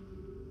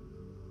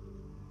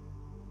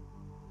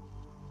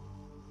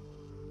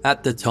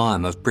 At the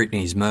time of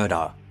Brittany's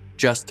murder,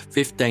 just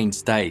 15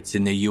 states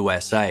in the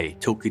USA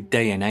took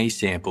DNA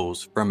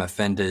samples from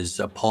offenders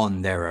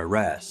upon their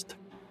arrest.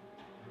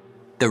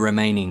 The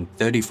remaining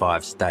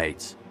 35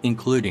 states,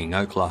 including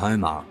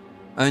Oklahoma,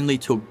 only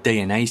took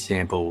DNA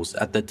samples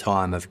at the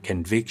time of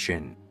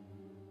conviction.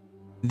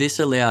 This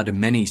allowed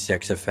many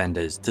sex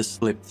offenders to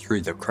slip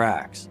through the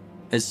cracks,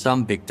 as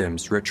some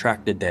victims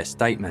retracted their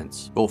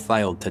statements or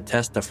failed to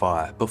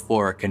testify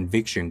before a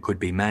conviction could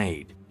be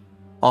made,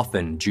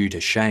 often due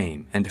to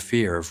shame and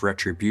fear of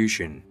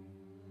retribution.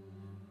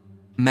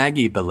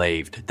 Maggie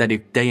believed that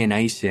if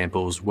DNA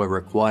samples were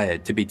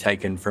required to be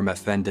taken from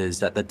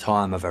offenders at the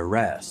time of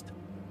arrest,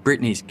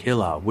 Brittany's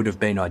killer would have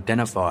been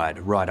identified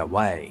right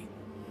away.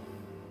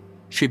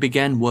 She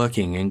began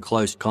working in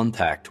close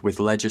contact with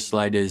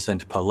legislators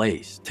and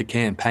police to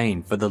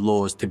campaign for the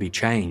laws to be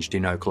changed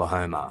in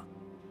Oklahoma,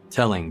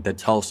 telling the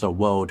Tulsa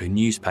World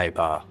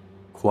newspaper,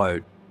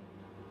 quote,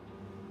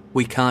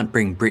 "We can't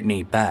bring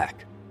Brittany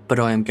back, but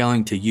I am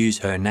going to use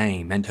her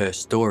name and her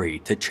story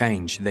to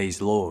change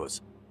these laws,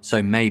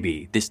 so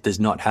maybe this does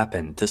not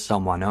happen to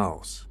someone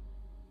else."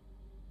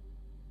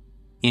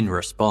 In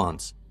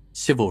response,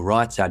 civil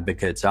rights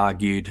advocates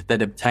argued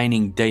that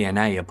obtaining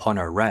DNA upon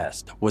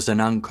arrest was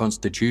an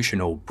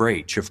unconstitutional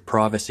breach of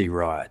privacy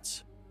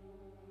rights.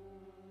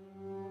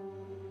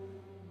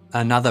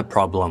 Another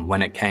problem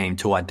when it came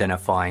to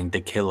identifying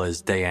the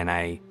killer's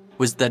DNA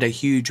was that a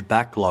huge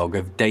backlog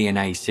of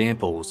DNA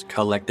samples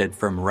collected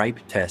from rape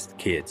test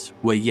kits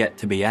were yet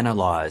to be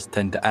analysed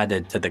and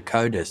added to the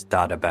CODIS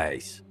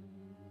database.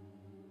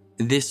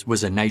 This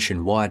was a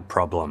nationwide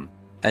problem,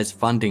 as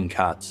funding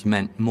cuts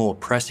meant more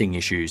pressing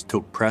issues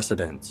took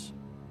precedence.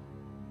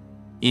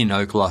 In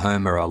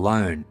Oklahoma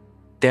alone,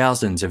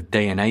 thousands of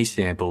DNA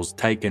samples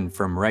taken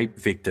from rape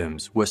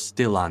victims were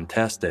still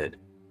untested,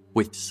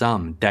 with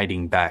some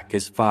dating back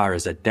as far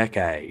as a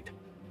decade.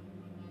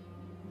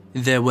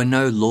 There were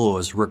no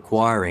laws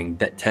requiring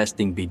that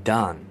testing be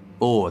done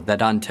or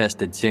that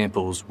untested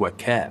samples were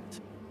kept,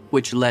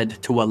 which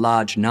led to a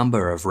large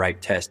number of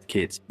rape test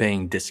kits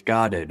being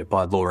discarded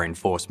by law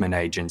enforcement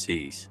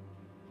agencies.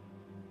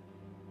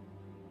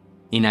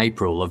 In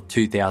April of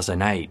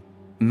 2008,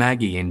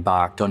 Maggie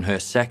embarked on her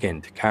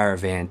second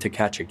Caravan to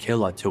Catch a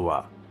Killer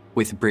tour,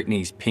 with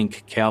Brittany's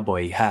pink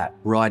cowboy hat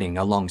riding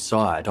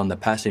alongside on the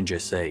passenger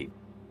seat.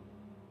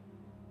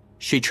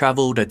 She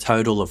travelled a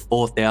total of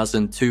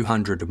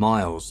 4,200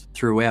 miles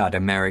throughout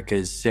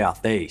America's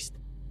southeast,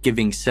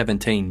 giving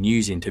 17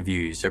 news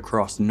interviews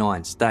across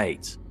 9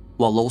 states,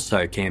 while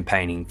also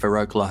campaigning for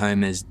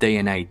Oklahoma's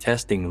DNA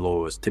testing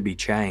laws to be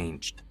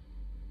changed.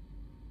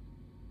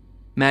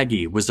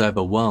 Maggie was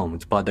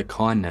overwhelmed by the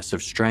kindness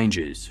of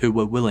strangers who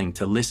were willing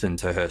to listen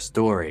to her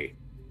story,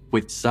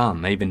 with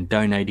some even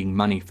donating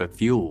money for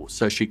fuel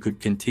so she could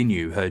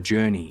continue her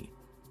journey.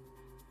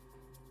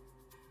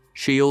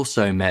 She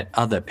also met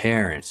other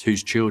parents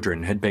whose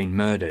children had been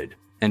murdered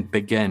and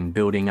began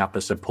building up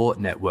a support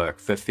network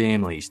for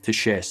families to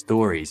share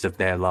stories of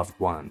their loved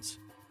ones.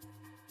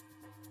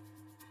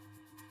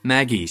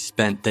 Maggie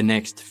spent the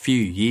next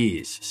few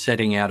years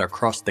setting out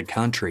across the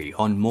country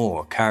on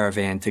more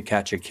Caravan to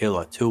Catch a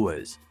Killer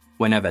tours,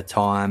 whenever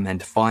time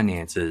and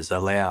finances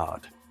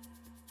allowed.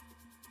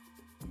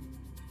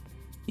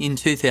 In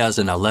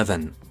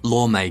 2011,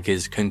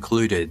 lawmakers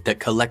concluded that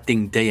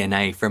collecting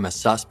DNA from a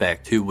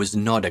suspect who was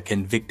not a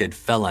convicted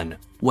felon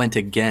went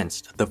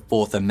against the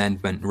Fourth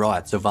Amendment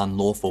rights of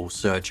unlawful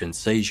search and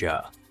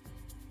seizure.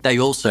 They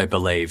also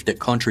believed it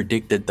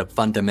contradicted the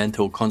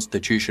fundamental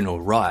constitutional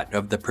right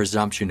of the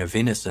presumption of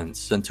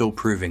innocence until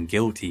proven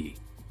guilty.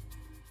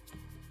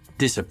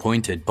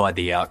 Disappointed by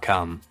the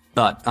outcome,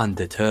 but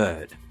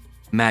undeterred,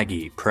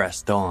 Maggie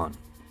pressed on.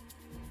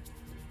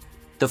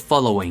 The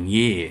following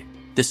year,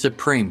 the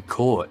Supreme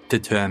Court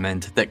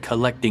determined that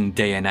collecting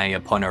DNA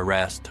upon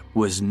arrest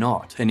was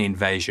not an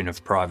invasion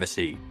of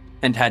privacy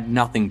and had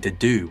nothing to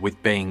do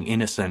with being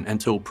innocent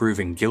until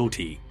proven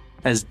guilty,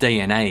 as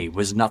DNA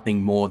was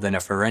nothing more than a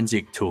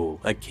forensic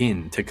tool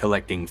akin to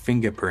collecting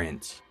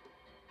fingerprints.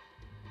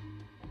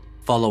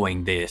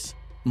 Following this,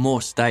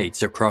 more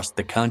states across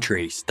the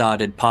country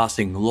started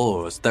passing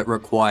laws that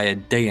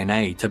required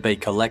DNA to be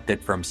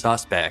collected from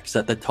suspects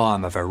at the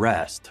time of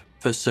arrest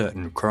for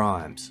certain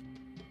crimes.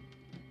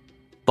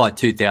 By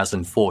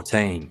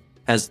 2014,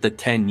 as the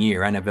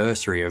 10-year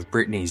anniversary of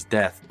Brittany's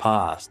death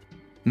passed,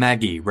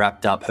 Maggie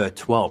wrapped up her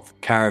 12th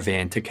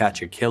Caravan to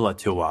Catch a Killer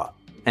tour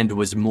and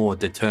was more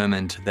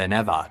determined than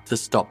ever to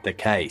stop the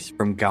case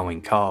from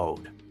going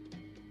cold.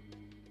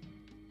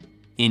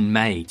 In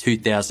May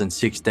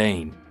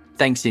 2016,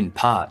 thanks in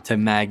part to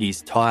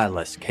Maggie's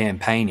tireless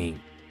campaigning,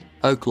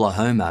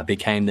 Oklahoma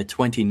became the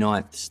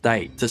 29th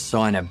state to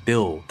sign a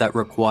bill that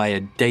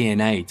required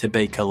DNA to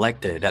be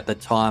collected at the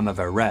time of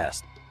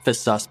arrest for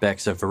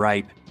suspects of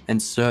rape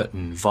and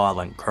certain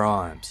violent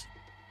crimes.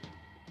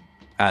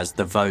 As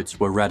the votes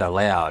were read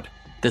aloud,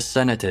 the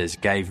senators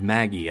gave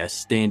Maggie a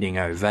standing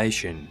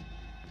ovation.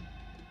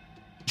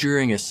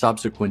 During a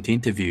subsequent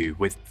interview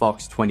with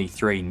Fox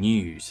 23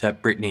 News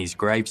at Brittany's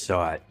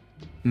gravesite,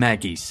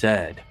 Maggie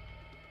said,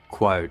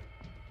 quote,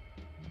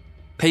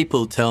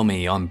 "People tell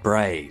me I'm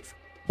brave,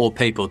 or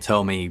people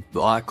tell me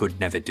I could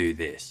never do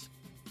this,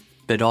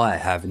 but I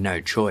have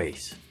no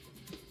choice.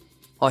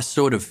 I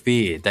sort of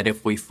fear that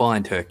if we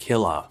find her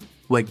killer,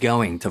 we're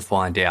going to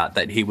find out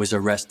that he was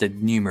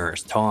arrested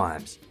numerous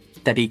times,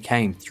 that he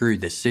came through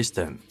the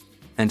system,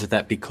 and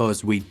that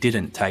because we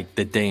didn't take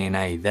the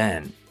DNA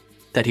then,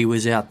 that he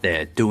was out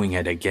there doing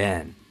it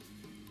again."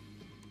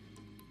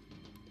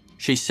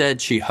 She said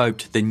she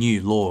hoped the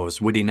new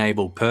laws would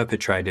enable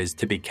perpetrators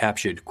to be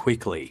captured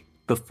quickly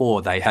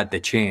before they had the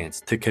chance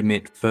to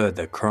commit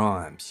further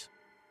crimes.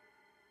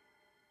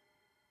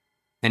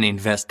 An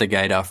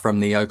investigator from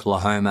the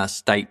Oklahoma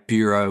State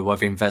Bureau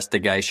of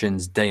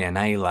Investigation's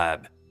DNA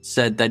lab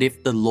said that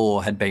if the law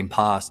had been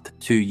passed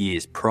 2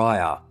 years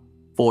prior,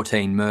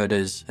 14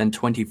 murders and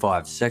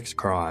 25 sex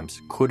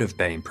crimes could have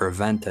been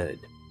prevented.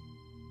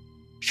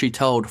 She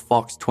told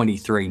Fox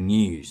 23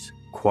 News,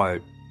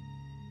 quote,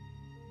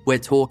 "We're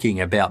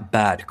talking about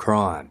bad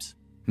crimes,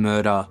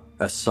 murder,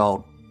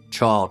 assault,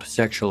 child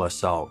sexual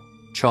assault,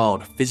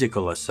 child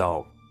physical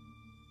assault.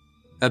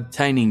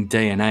 Obtaining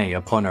DNA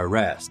upon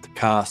arrest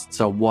casts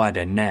a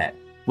wider net,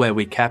 where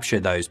we capture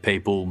those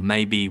people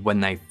maybe when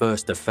they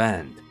first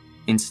offend,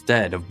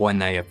 instead of when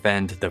they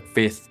offend the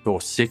 5th or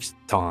 6th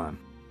time.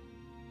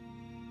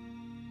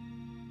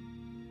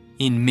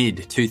 In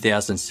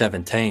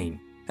mid-2017,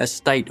 a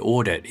state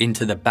audit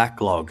into the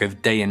backlog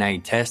of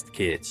DNA test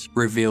kits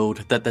revealed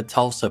that the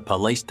Tulsa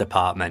Police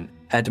Department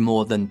had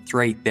more than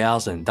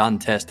 3,000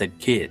 untested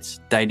kits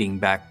dating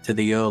back to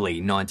the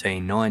early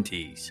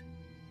 1990s.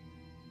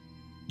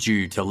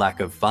 Due to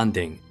lack of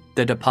funding,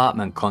 the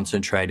department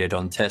concentrated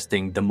on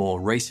testing the more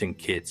recent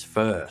kits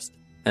first,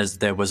 as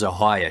there was a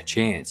higher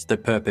chance the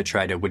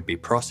perpetrator would be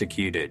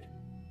prosecuted,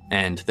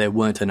 and there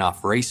weren't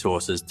enough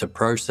resources to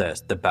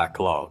process the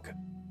backlog.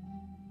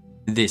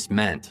 This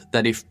meant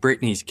that if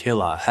Brittany's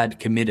killer had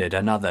committed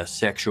another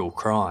sexual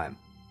crime,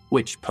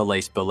 which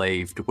police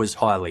believed was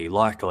highly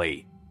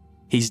likely,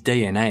 his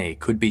DNA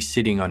could be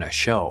sitting on a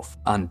shelf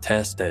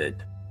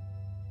untested.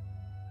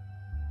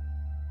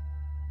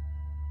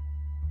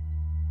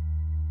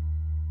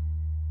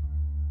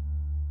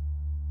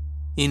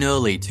 In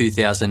early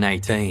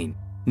 2018,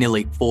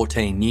 nearly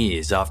 14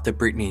 years after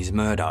Brittany's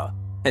murder,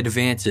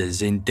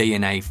 advances in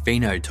DNA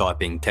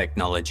phenotyping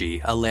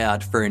technology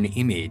allowed for an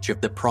image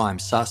of the prime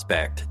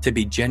suspect to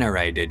be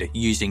generated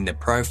using the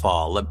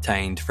profile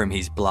obtained from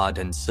his blood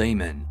and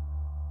semen.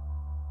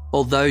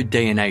 Although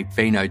DNA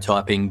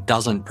phenotyping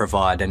doesn't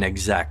provide an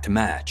exact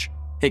match,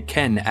 it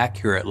can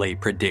accurately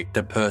predict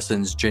a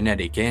person's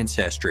genetic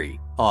ancestry,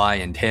 eye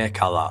and hair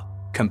colour,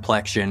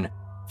 complexion,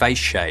 face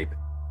shape,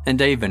 and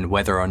even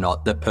whether or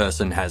not the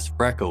person has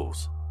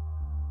freckles.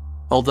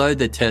 Although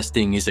the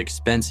testing is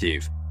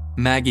expensive,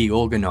 Maggie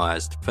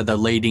organised for the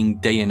leading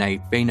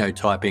DNA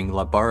phenotyping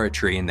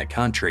laboratory in the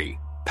country,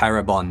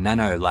 Parabon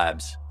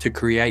Nanolabs, to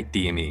create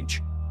the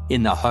image,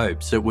 in the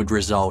hopes it would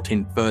result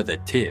in further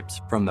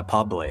tips from the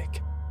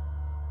public.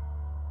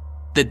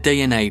 The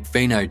DNA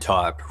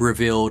phenotype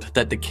revealed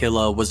that the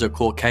killer was a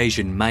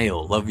Caucasian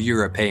male of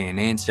European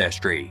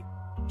ancestry.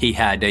 He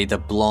had either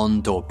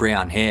blonde or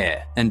brown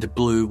hair and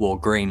blue or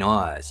green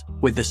eyes,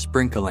 with a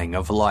sprinkling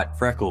of light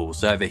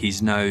freckles over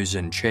his nose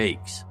and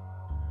cheeks.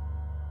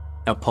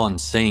 Upon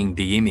seeing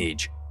the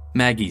image,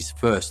 Maggie's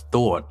first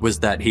thought was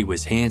that he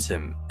was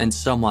handsome and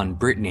someone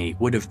Brittany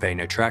would have been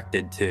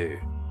attracted to.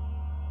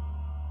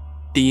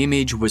 The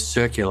image was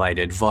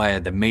circulated via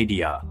the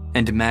media,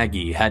 and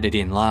Maggie had it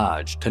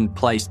enlarged and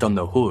placed on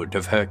the hood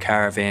of her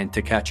caravan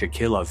to catch a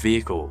killer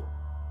vehicle.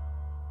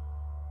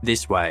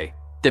 This way,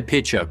 the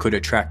picture could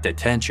attract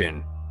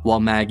attention, while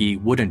Maggie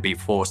wouldn't be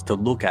forced to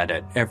look at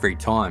it every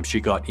time she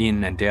got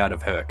in and out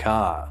of her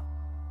car.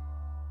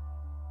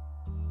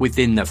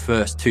 Within the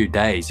first 2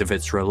 days of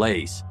its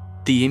release,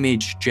 the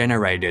image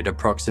generated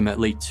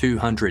approximately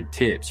 200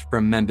 tips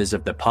from members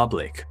of the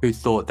public who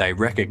thought they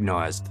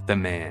recognised the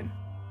man.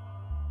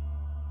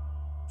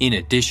 In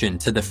addition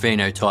to the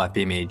phenotype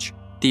image,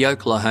 the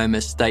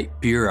Oklahoma State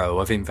Bureau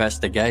of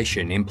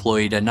Investigation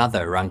employed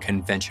another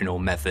unconventional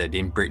method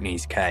in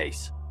Brittany's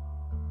case.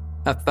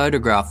 A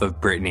photograph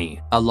of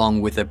Brittany,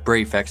 along with a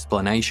brief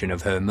explanation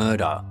of her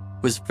murder,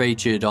 was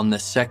featured on the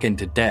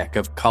second deck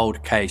of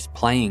cold case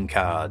playing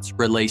cards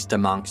released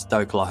amongst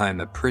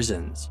Oklahoma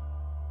prisons.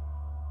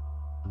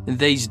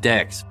 These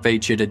decks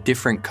featured a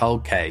different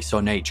cold case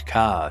on each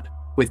card,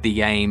 with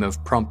the aim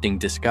of prompting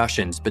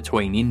discussions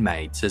between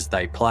inmates as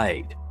they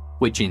played,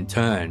 which in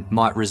turn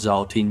might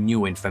result in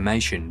new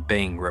information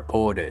being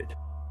reported.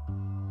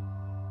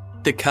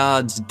 The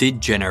cards did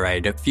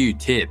generate a few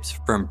tips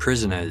from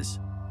prisoners,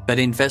 but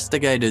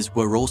investigators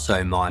were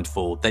also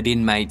mindful that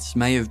inmates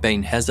may have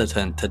been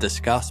hesitant to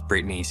discuss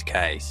Brittany's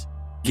case,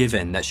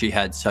 given that she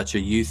had such a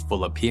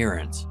youthful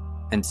appearance,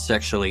 and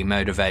sexually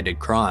motivated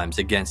crimes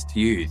against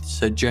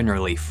youths are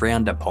generally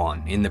frowned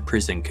upon in the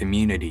prison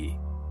community.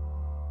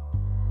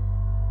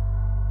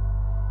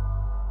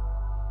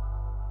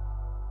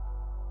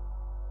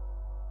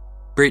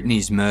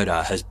 Brittany's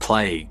murder has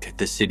plagued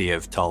the city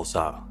of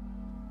Tulsa.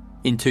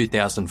 In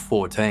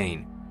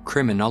 2014,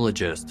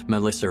 criminologist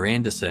Melissa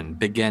Anderson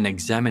began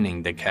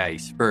examining the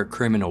case for a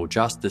criminal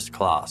justice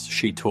class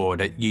she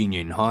taught at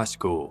Union High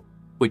School,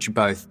 which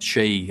both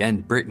she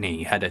and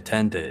Brittany had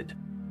attended.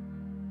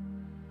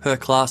 Her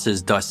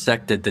classes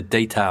dissected the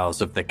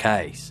details of the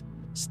case,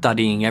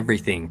 studying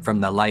everything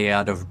from the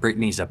layout of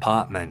Brittany's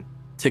apartment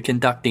to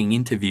conducting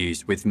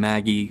interviews with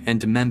Maggie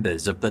and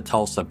members of the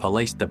Tulsa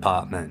Police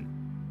Department.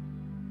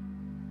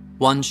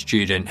 One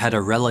student had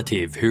a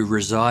relative who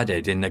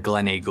resided in the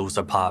Glen Eagles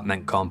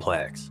apartment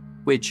complex,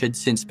 which had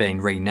since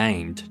been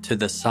renamed to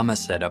the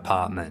Somerset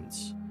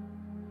Apartments.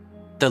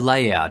 The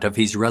layout of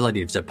his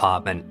relative's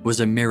apartment was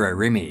a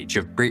mirror image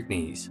of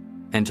Brittany's,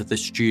 and the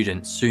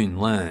student soon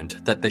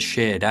learned that the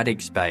shared attic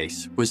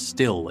space was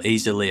still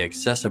easily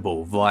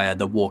accessible via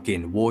the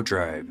walk-in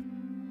wardrobe.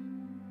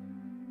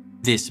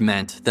 This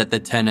meant that the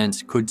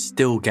tenants could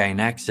still gain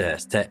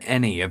access to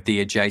any of the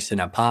adjacent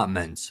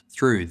apartments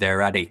through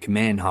their attic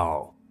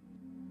manhole.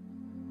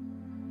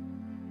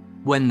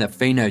 When the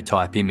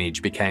phenotype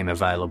image became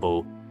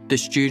available, the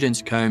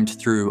students combed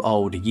through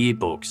old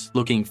yearbooks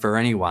looking for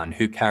anyone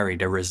who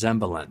carried a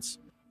resemblance,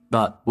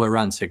 but were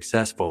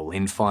unsuccessful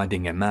in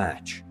finding a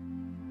match.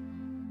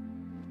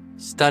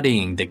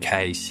 Studying the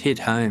case hit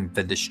home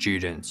for the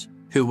students,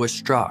 who were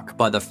struck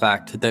by the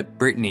fact that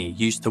Brittany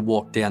used to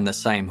walk down the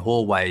same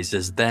hallways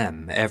as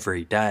them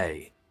every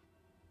day.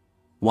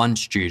 One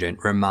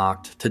student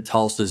remarked to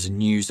Tulsa's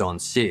News on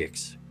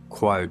 6,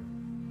 quote,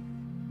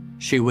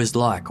 "She was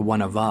like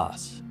one of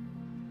us."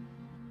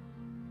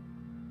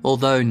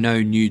 Although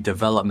no new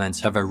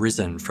developments have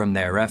arisen from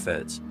their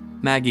efforts,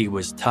 Maggie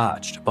was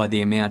touched by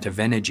the amount of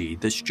energy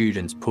the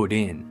students put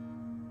in.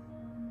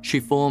 She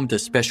formed a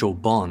special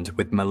bond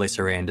with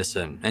Melissa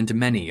Anderson and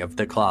many of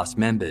the class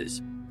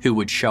members, who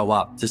would show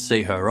up to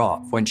see her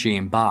off when she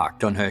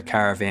embarked on her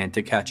Caravan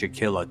to Catch a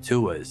Killer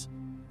tours,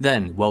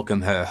 then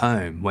welcome her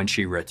home when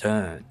she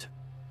returned.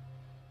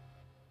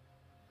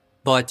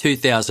 By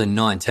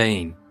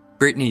 2019,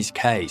 Brittany's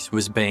case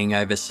was being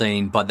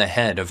overseen by the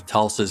head of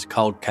Tulsa's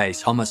Cold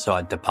Case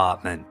Homicide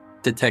Department,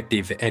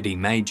 Detective Eddie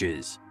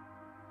Majors.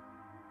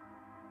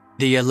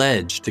 The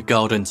alleged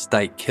Golden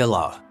State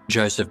Killer,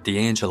 Joseph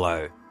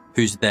D'Angelo,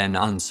 whose then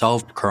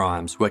unsolved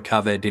crimes were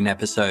covered in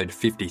episode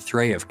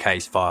 53 of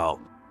Case File,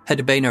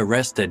 had been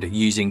arrested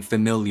using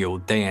familial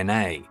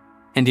DNA,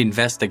 and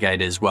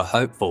investigators were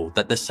hopeful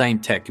that the same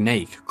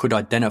technique could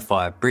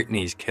identify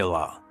Brittany's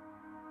killer.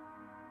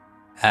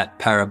 At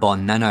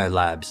Parabon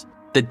Nanolabs,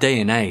 the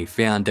DNA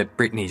found at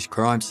Brittany's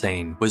crime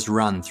scene was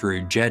run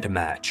through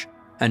GEDmatch,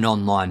 an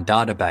online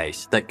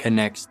database that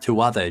connects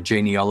to other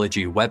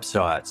genealogy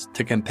websites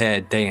to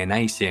compare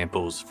DNA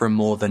samples from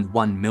more than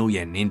 1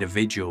 million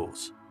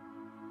individuals.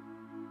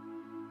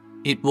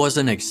 It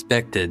wasn't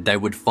expected they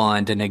would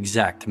find an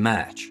exact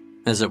match,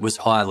 as it was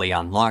highly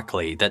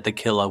unlikely that the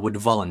killer would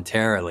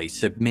voluntarily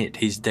submit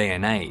his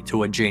DNA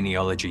to a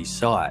genealogy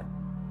site.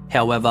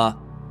 However,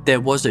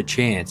 there was a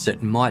chance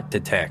it might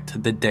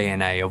detect the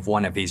DNA of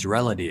one of his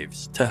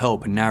relatives to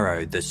help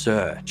narrow the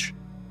search.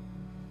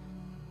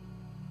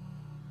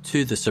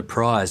 To the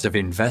surprise of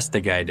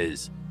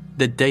investigators,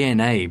 the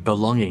DNA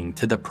belonging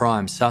to the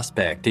prime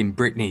suspect in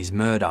Brittany's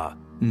murder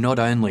not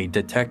only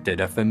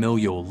detected a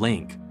familial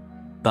link,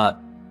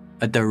 but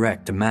a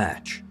direct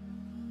match.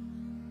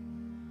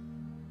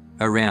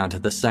 Around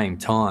the same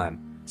time,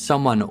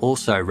 someone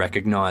also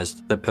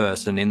recognised the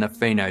person in the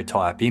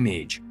phenotype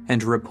image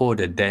and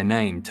reported their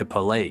name to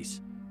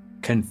police,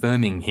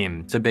 confirming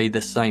him to be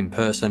the same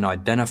person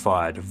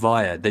identified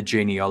via the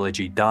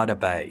genealogy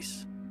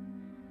database.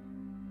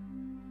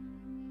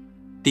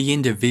 The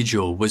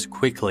individual was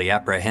quickly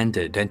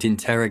apprehended and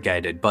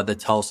interrogated by the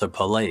Tulsa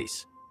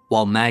police,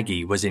 while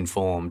Maggie was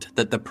informed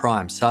that the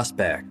prime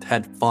suspect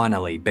had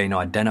finally been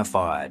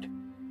identified.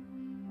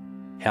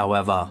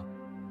 However,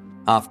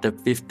 after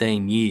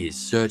 15 years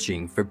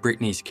searching for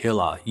Brittany's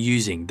killer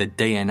using the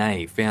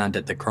DNA found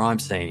at the crime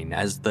scene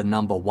as the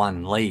number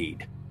one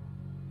lead,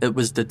 it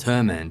was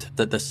determined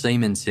that the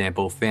semen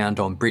sample found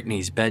on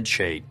Brittany's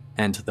bedsheet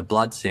and the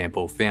blood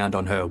sample found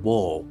on her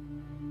wall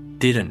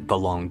didn't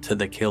belong to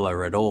the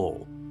killer at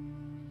all.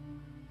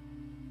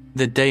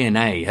 The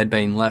DNA had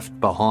been left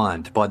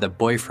behind by the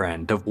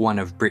boyfriend of one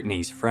of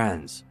Brittany's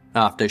friends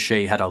after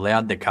she had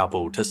allowed the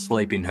couple to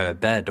sleep in her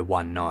bed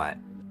one night.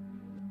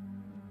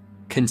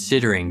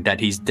 Considering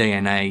that his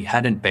DNA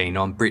hadn't been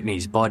on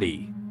Brittany's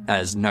body,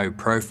 as no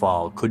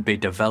profile could be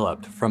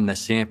developed from the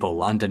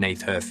sample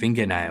underneath her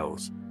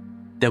fingernails,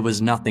 there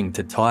was nothing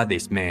to tie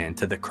this man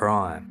to the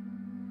crime.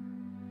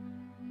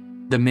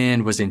 The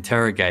man was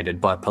interrogated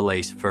by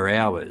police for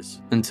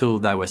hours until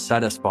they were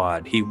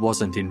satisfied he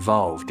wasn't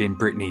involved in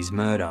Brittany's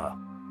murder.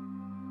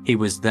 He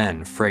was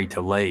then free to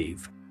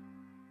leave.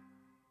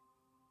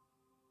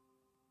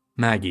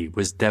 Maggie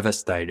was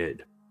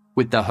devastated,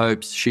 with the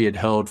hopes she had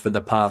held for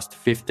the past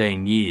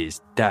 15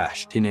 years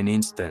dashed in an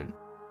instant.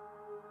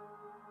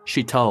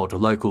 She told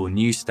local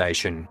news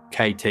station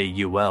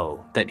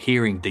KTUL that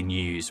hearing the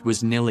news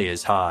was nearly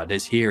as hard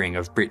as hearing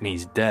of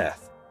Brittany's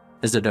death,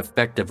 as it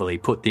effectively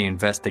put the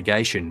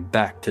investigation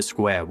back to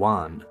square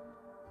one.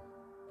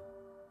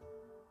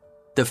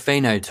 The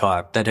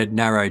phenotype that had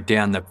narrowed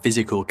down the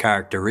physical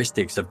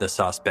characteristics of the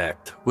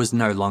suspect was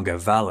no longer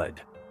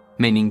valid,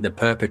 meaning the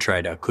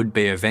perpetrator could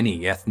be of any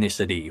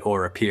ethnicity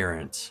or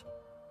appearance.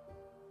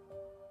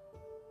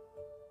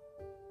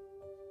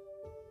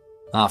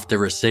 After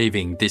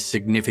receiving this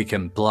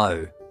significant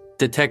blow,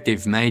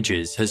 Detective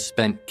Majors has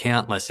spent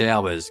countless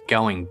hours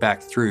going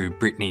back through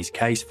Brittany's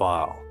case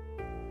file.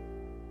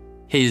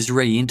 He has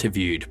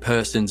re-interviewed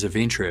persons of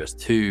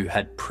interest who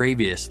had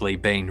previously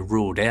been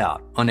ruled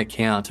out on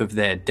account of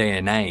their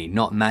DNA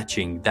not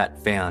matching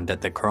that found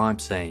at the crime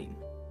scene.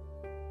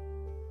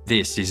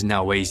 This is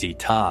no easy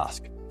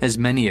task, as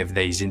many of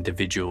these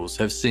individuals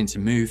have since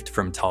moved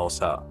from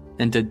Tulsa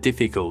and are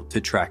difficult to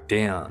track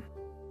down.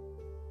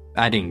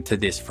 Adding to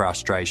this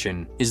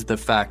frustration is the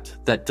fact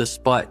that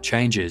despite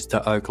changes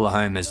to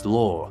Oklahoma's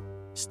law,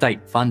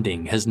 state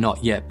funding has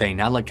not yet been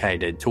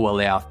allocated to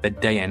allow for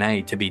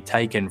DNA to be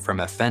taken from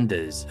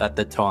offenders at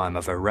the time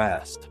of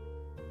arrest.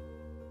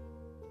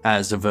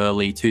 As of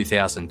early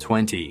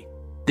 2020,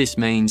 this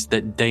means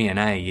that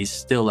DNA is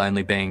still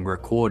only being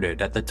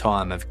recorded at the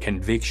time of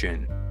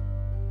conviction.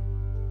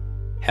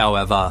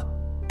 However,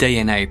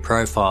 DNA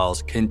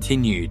profiles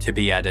continue to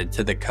be added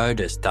to the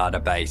CODIS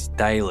database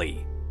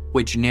daily,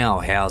 which now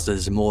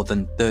houses more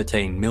than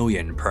 13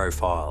 million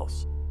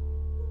profiles.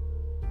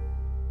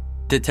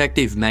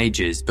 Detective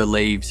Majors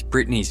believes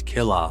Brittany's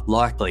killer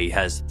likely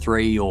has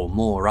 3 or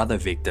more other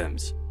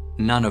victims,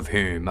 none of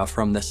whom are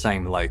from the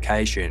same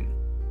location.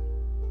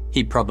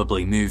 He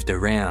probably moved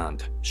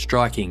around,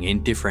 striking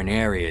in different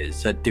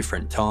areas at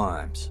different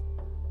times.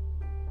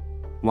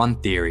 One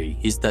theory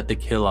is that the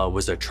killer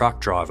was a truck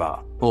driver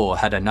or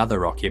had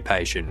another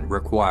occupation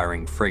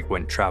requiring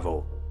frequent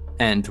travel,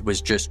 and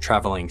was just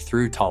travelling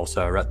through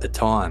Tulsa at the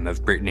time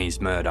of Brittany's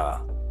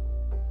murder.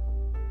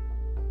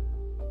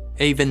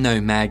 Even though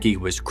Maggie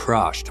was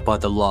crushed by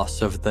the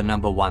loss of the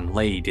number one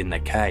lead in the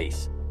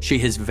case, she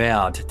has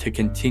vowed to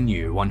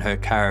continue on her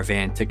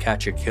Caravan to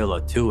Catch a Killer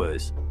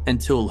tours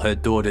until her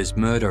daughter's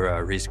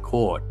murderer is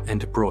caught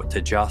and brought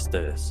to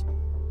justice.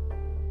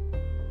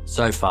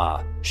 So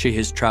far, she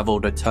has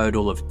travelled a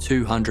total of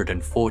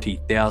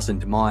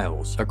 240,000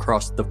 miles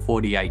across the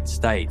 48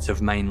 states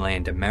of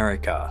mainland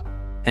America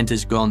and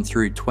has gone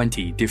through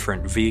 20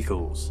 different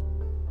vehicles.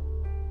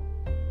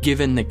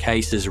 Given the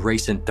case's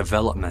recent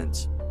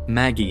developments,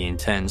 Maggie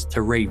intends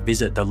to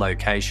revisit the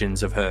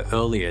locations of her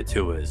earlier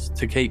tours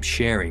to keep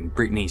sharing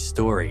Brittany's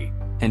story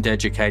and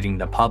educating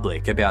the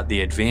public about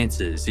the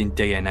advances in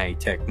DNA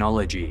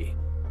technology.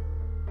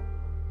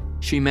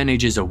 She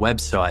manages a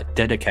website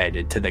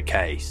dedicated to the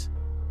case,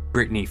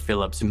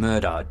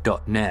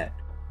 BrittanyPhillipsMurder.net,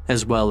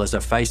 as well as a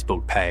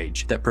Facebook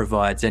page that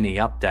provides any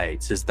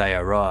updates as they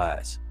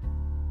arise.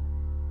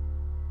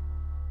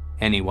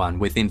 Anyone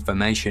with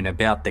information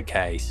about the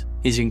case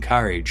is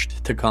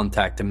encouraged to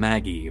contact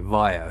Maggie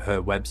via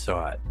her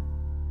website.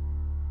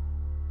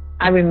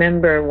 I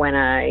remember when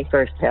I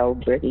first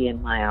held Brittany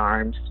in my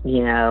arms,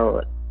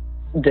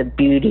 the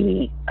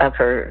beauty of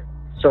her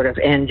sort of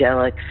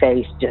angelic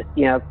face just,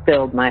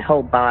 filled my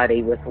whole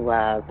body with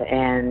love.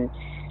 And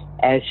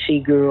as she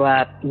grew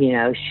up,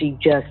 she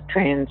just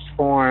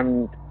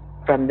transformed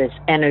from this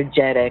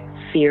energetic,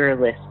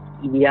 fearless,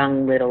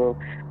 young little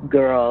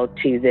girl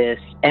to this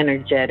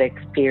energetic,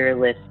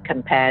 fearless,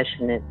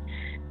 compassionate,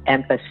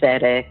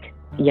 empathetic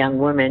young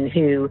woman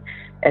who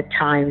at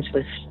times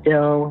was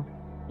still,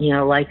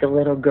 like a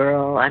little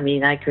girl. I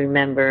mean, I can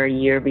remember a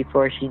year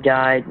before she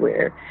died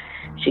where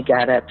she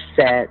got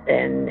upset,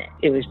 and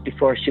it was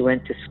before she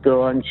went to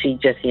school, and she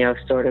just,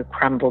 sort of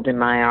crumbled in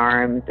my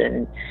arms.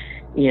 And,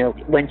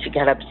 when she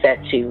got upset,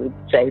 she would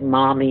say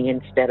mommy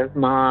instead of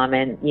mom.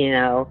 And,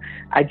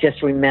 I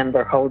just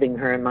remember holding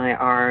her in my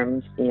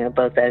arms,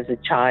 both as a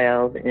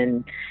child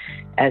and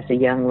as a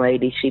young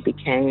lady she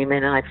became.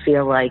 And I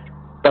feel like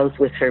both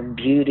with her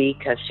beauty,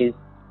 because she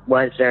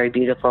was very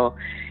beautiful,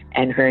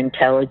 and her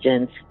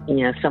intelligence,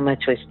 so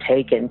much was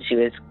taken. She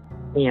was,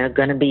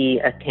 going to be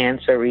a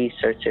cancer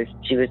researcher.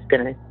 She was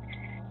going to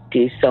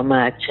do so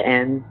much,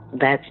 and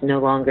that's no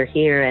longer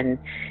here. And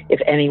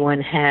if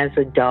anyone has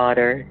a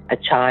daughter, a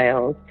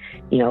child,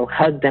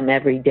 hug them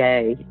every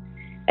day.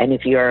 And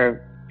if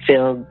you're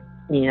filled,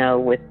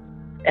 with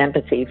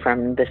empathy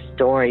from the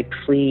story,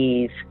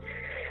 please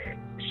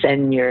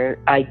send your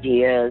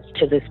ideas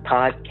to this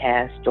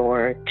podcast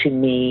or to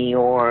me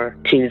or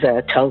to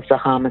the Tulsa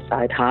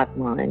Homicide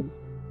Hotline.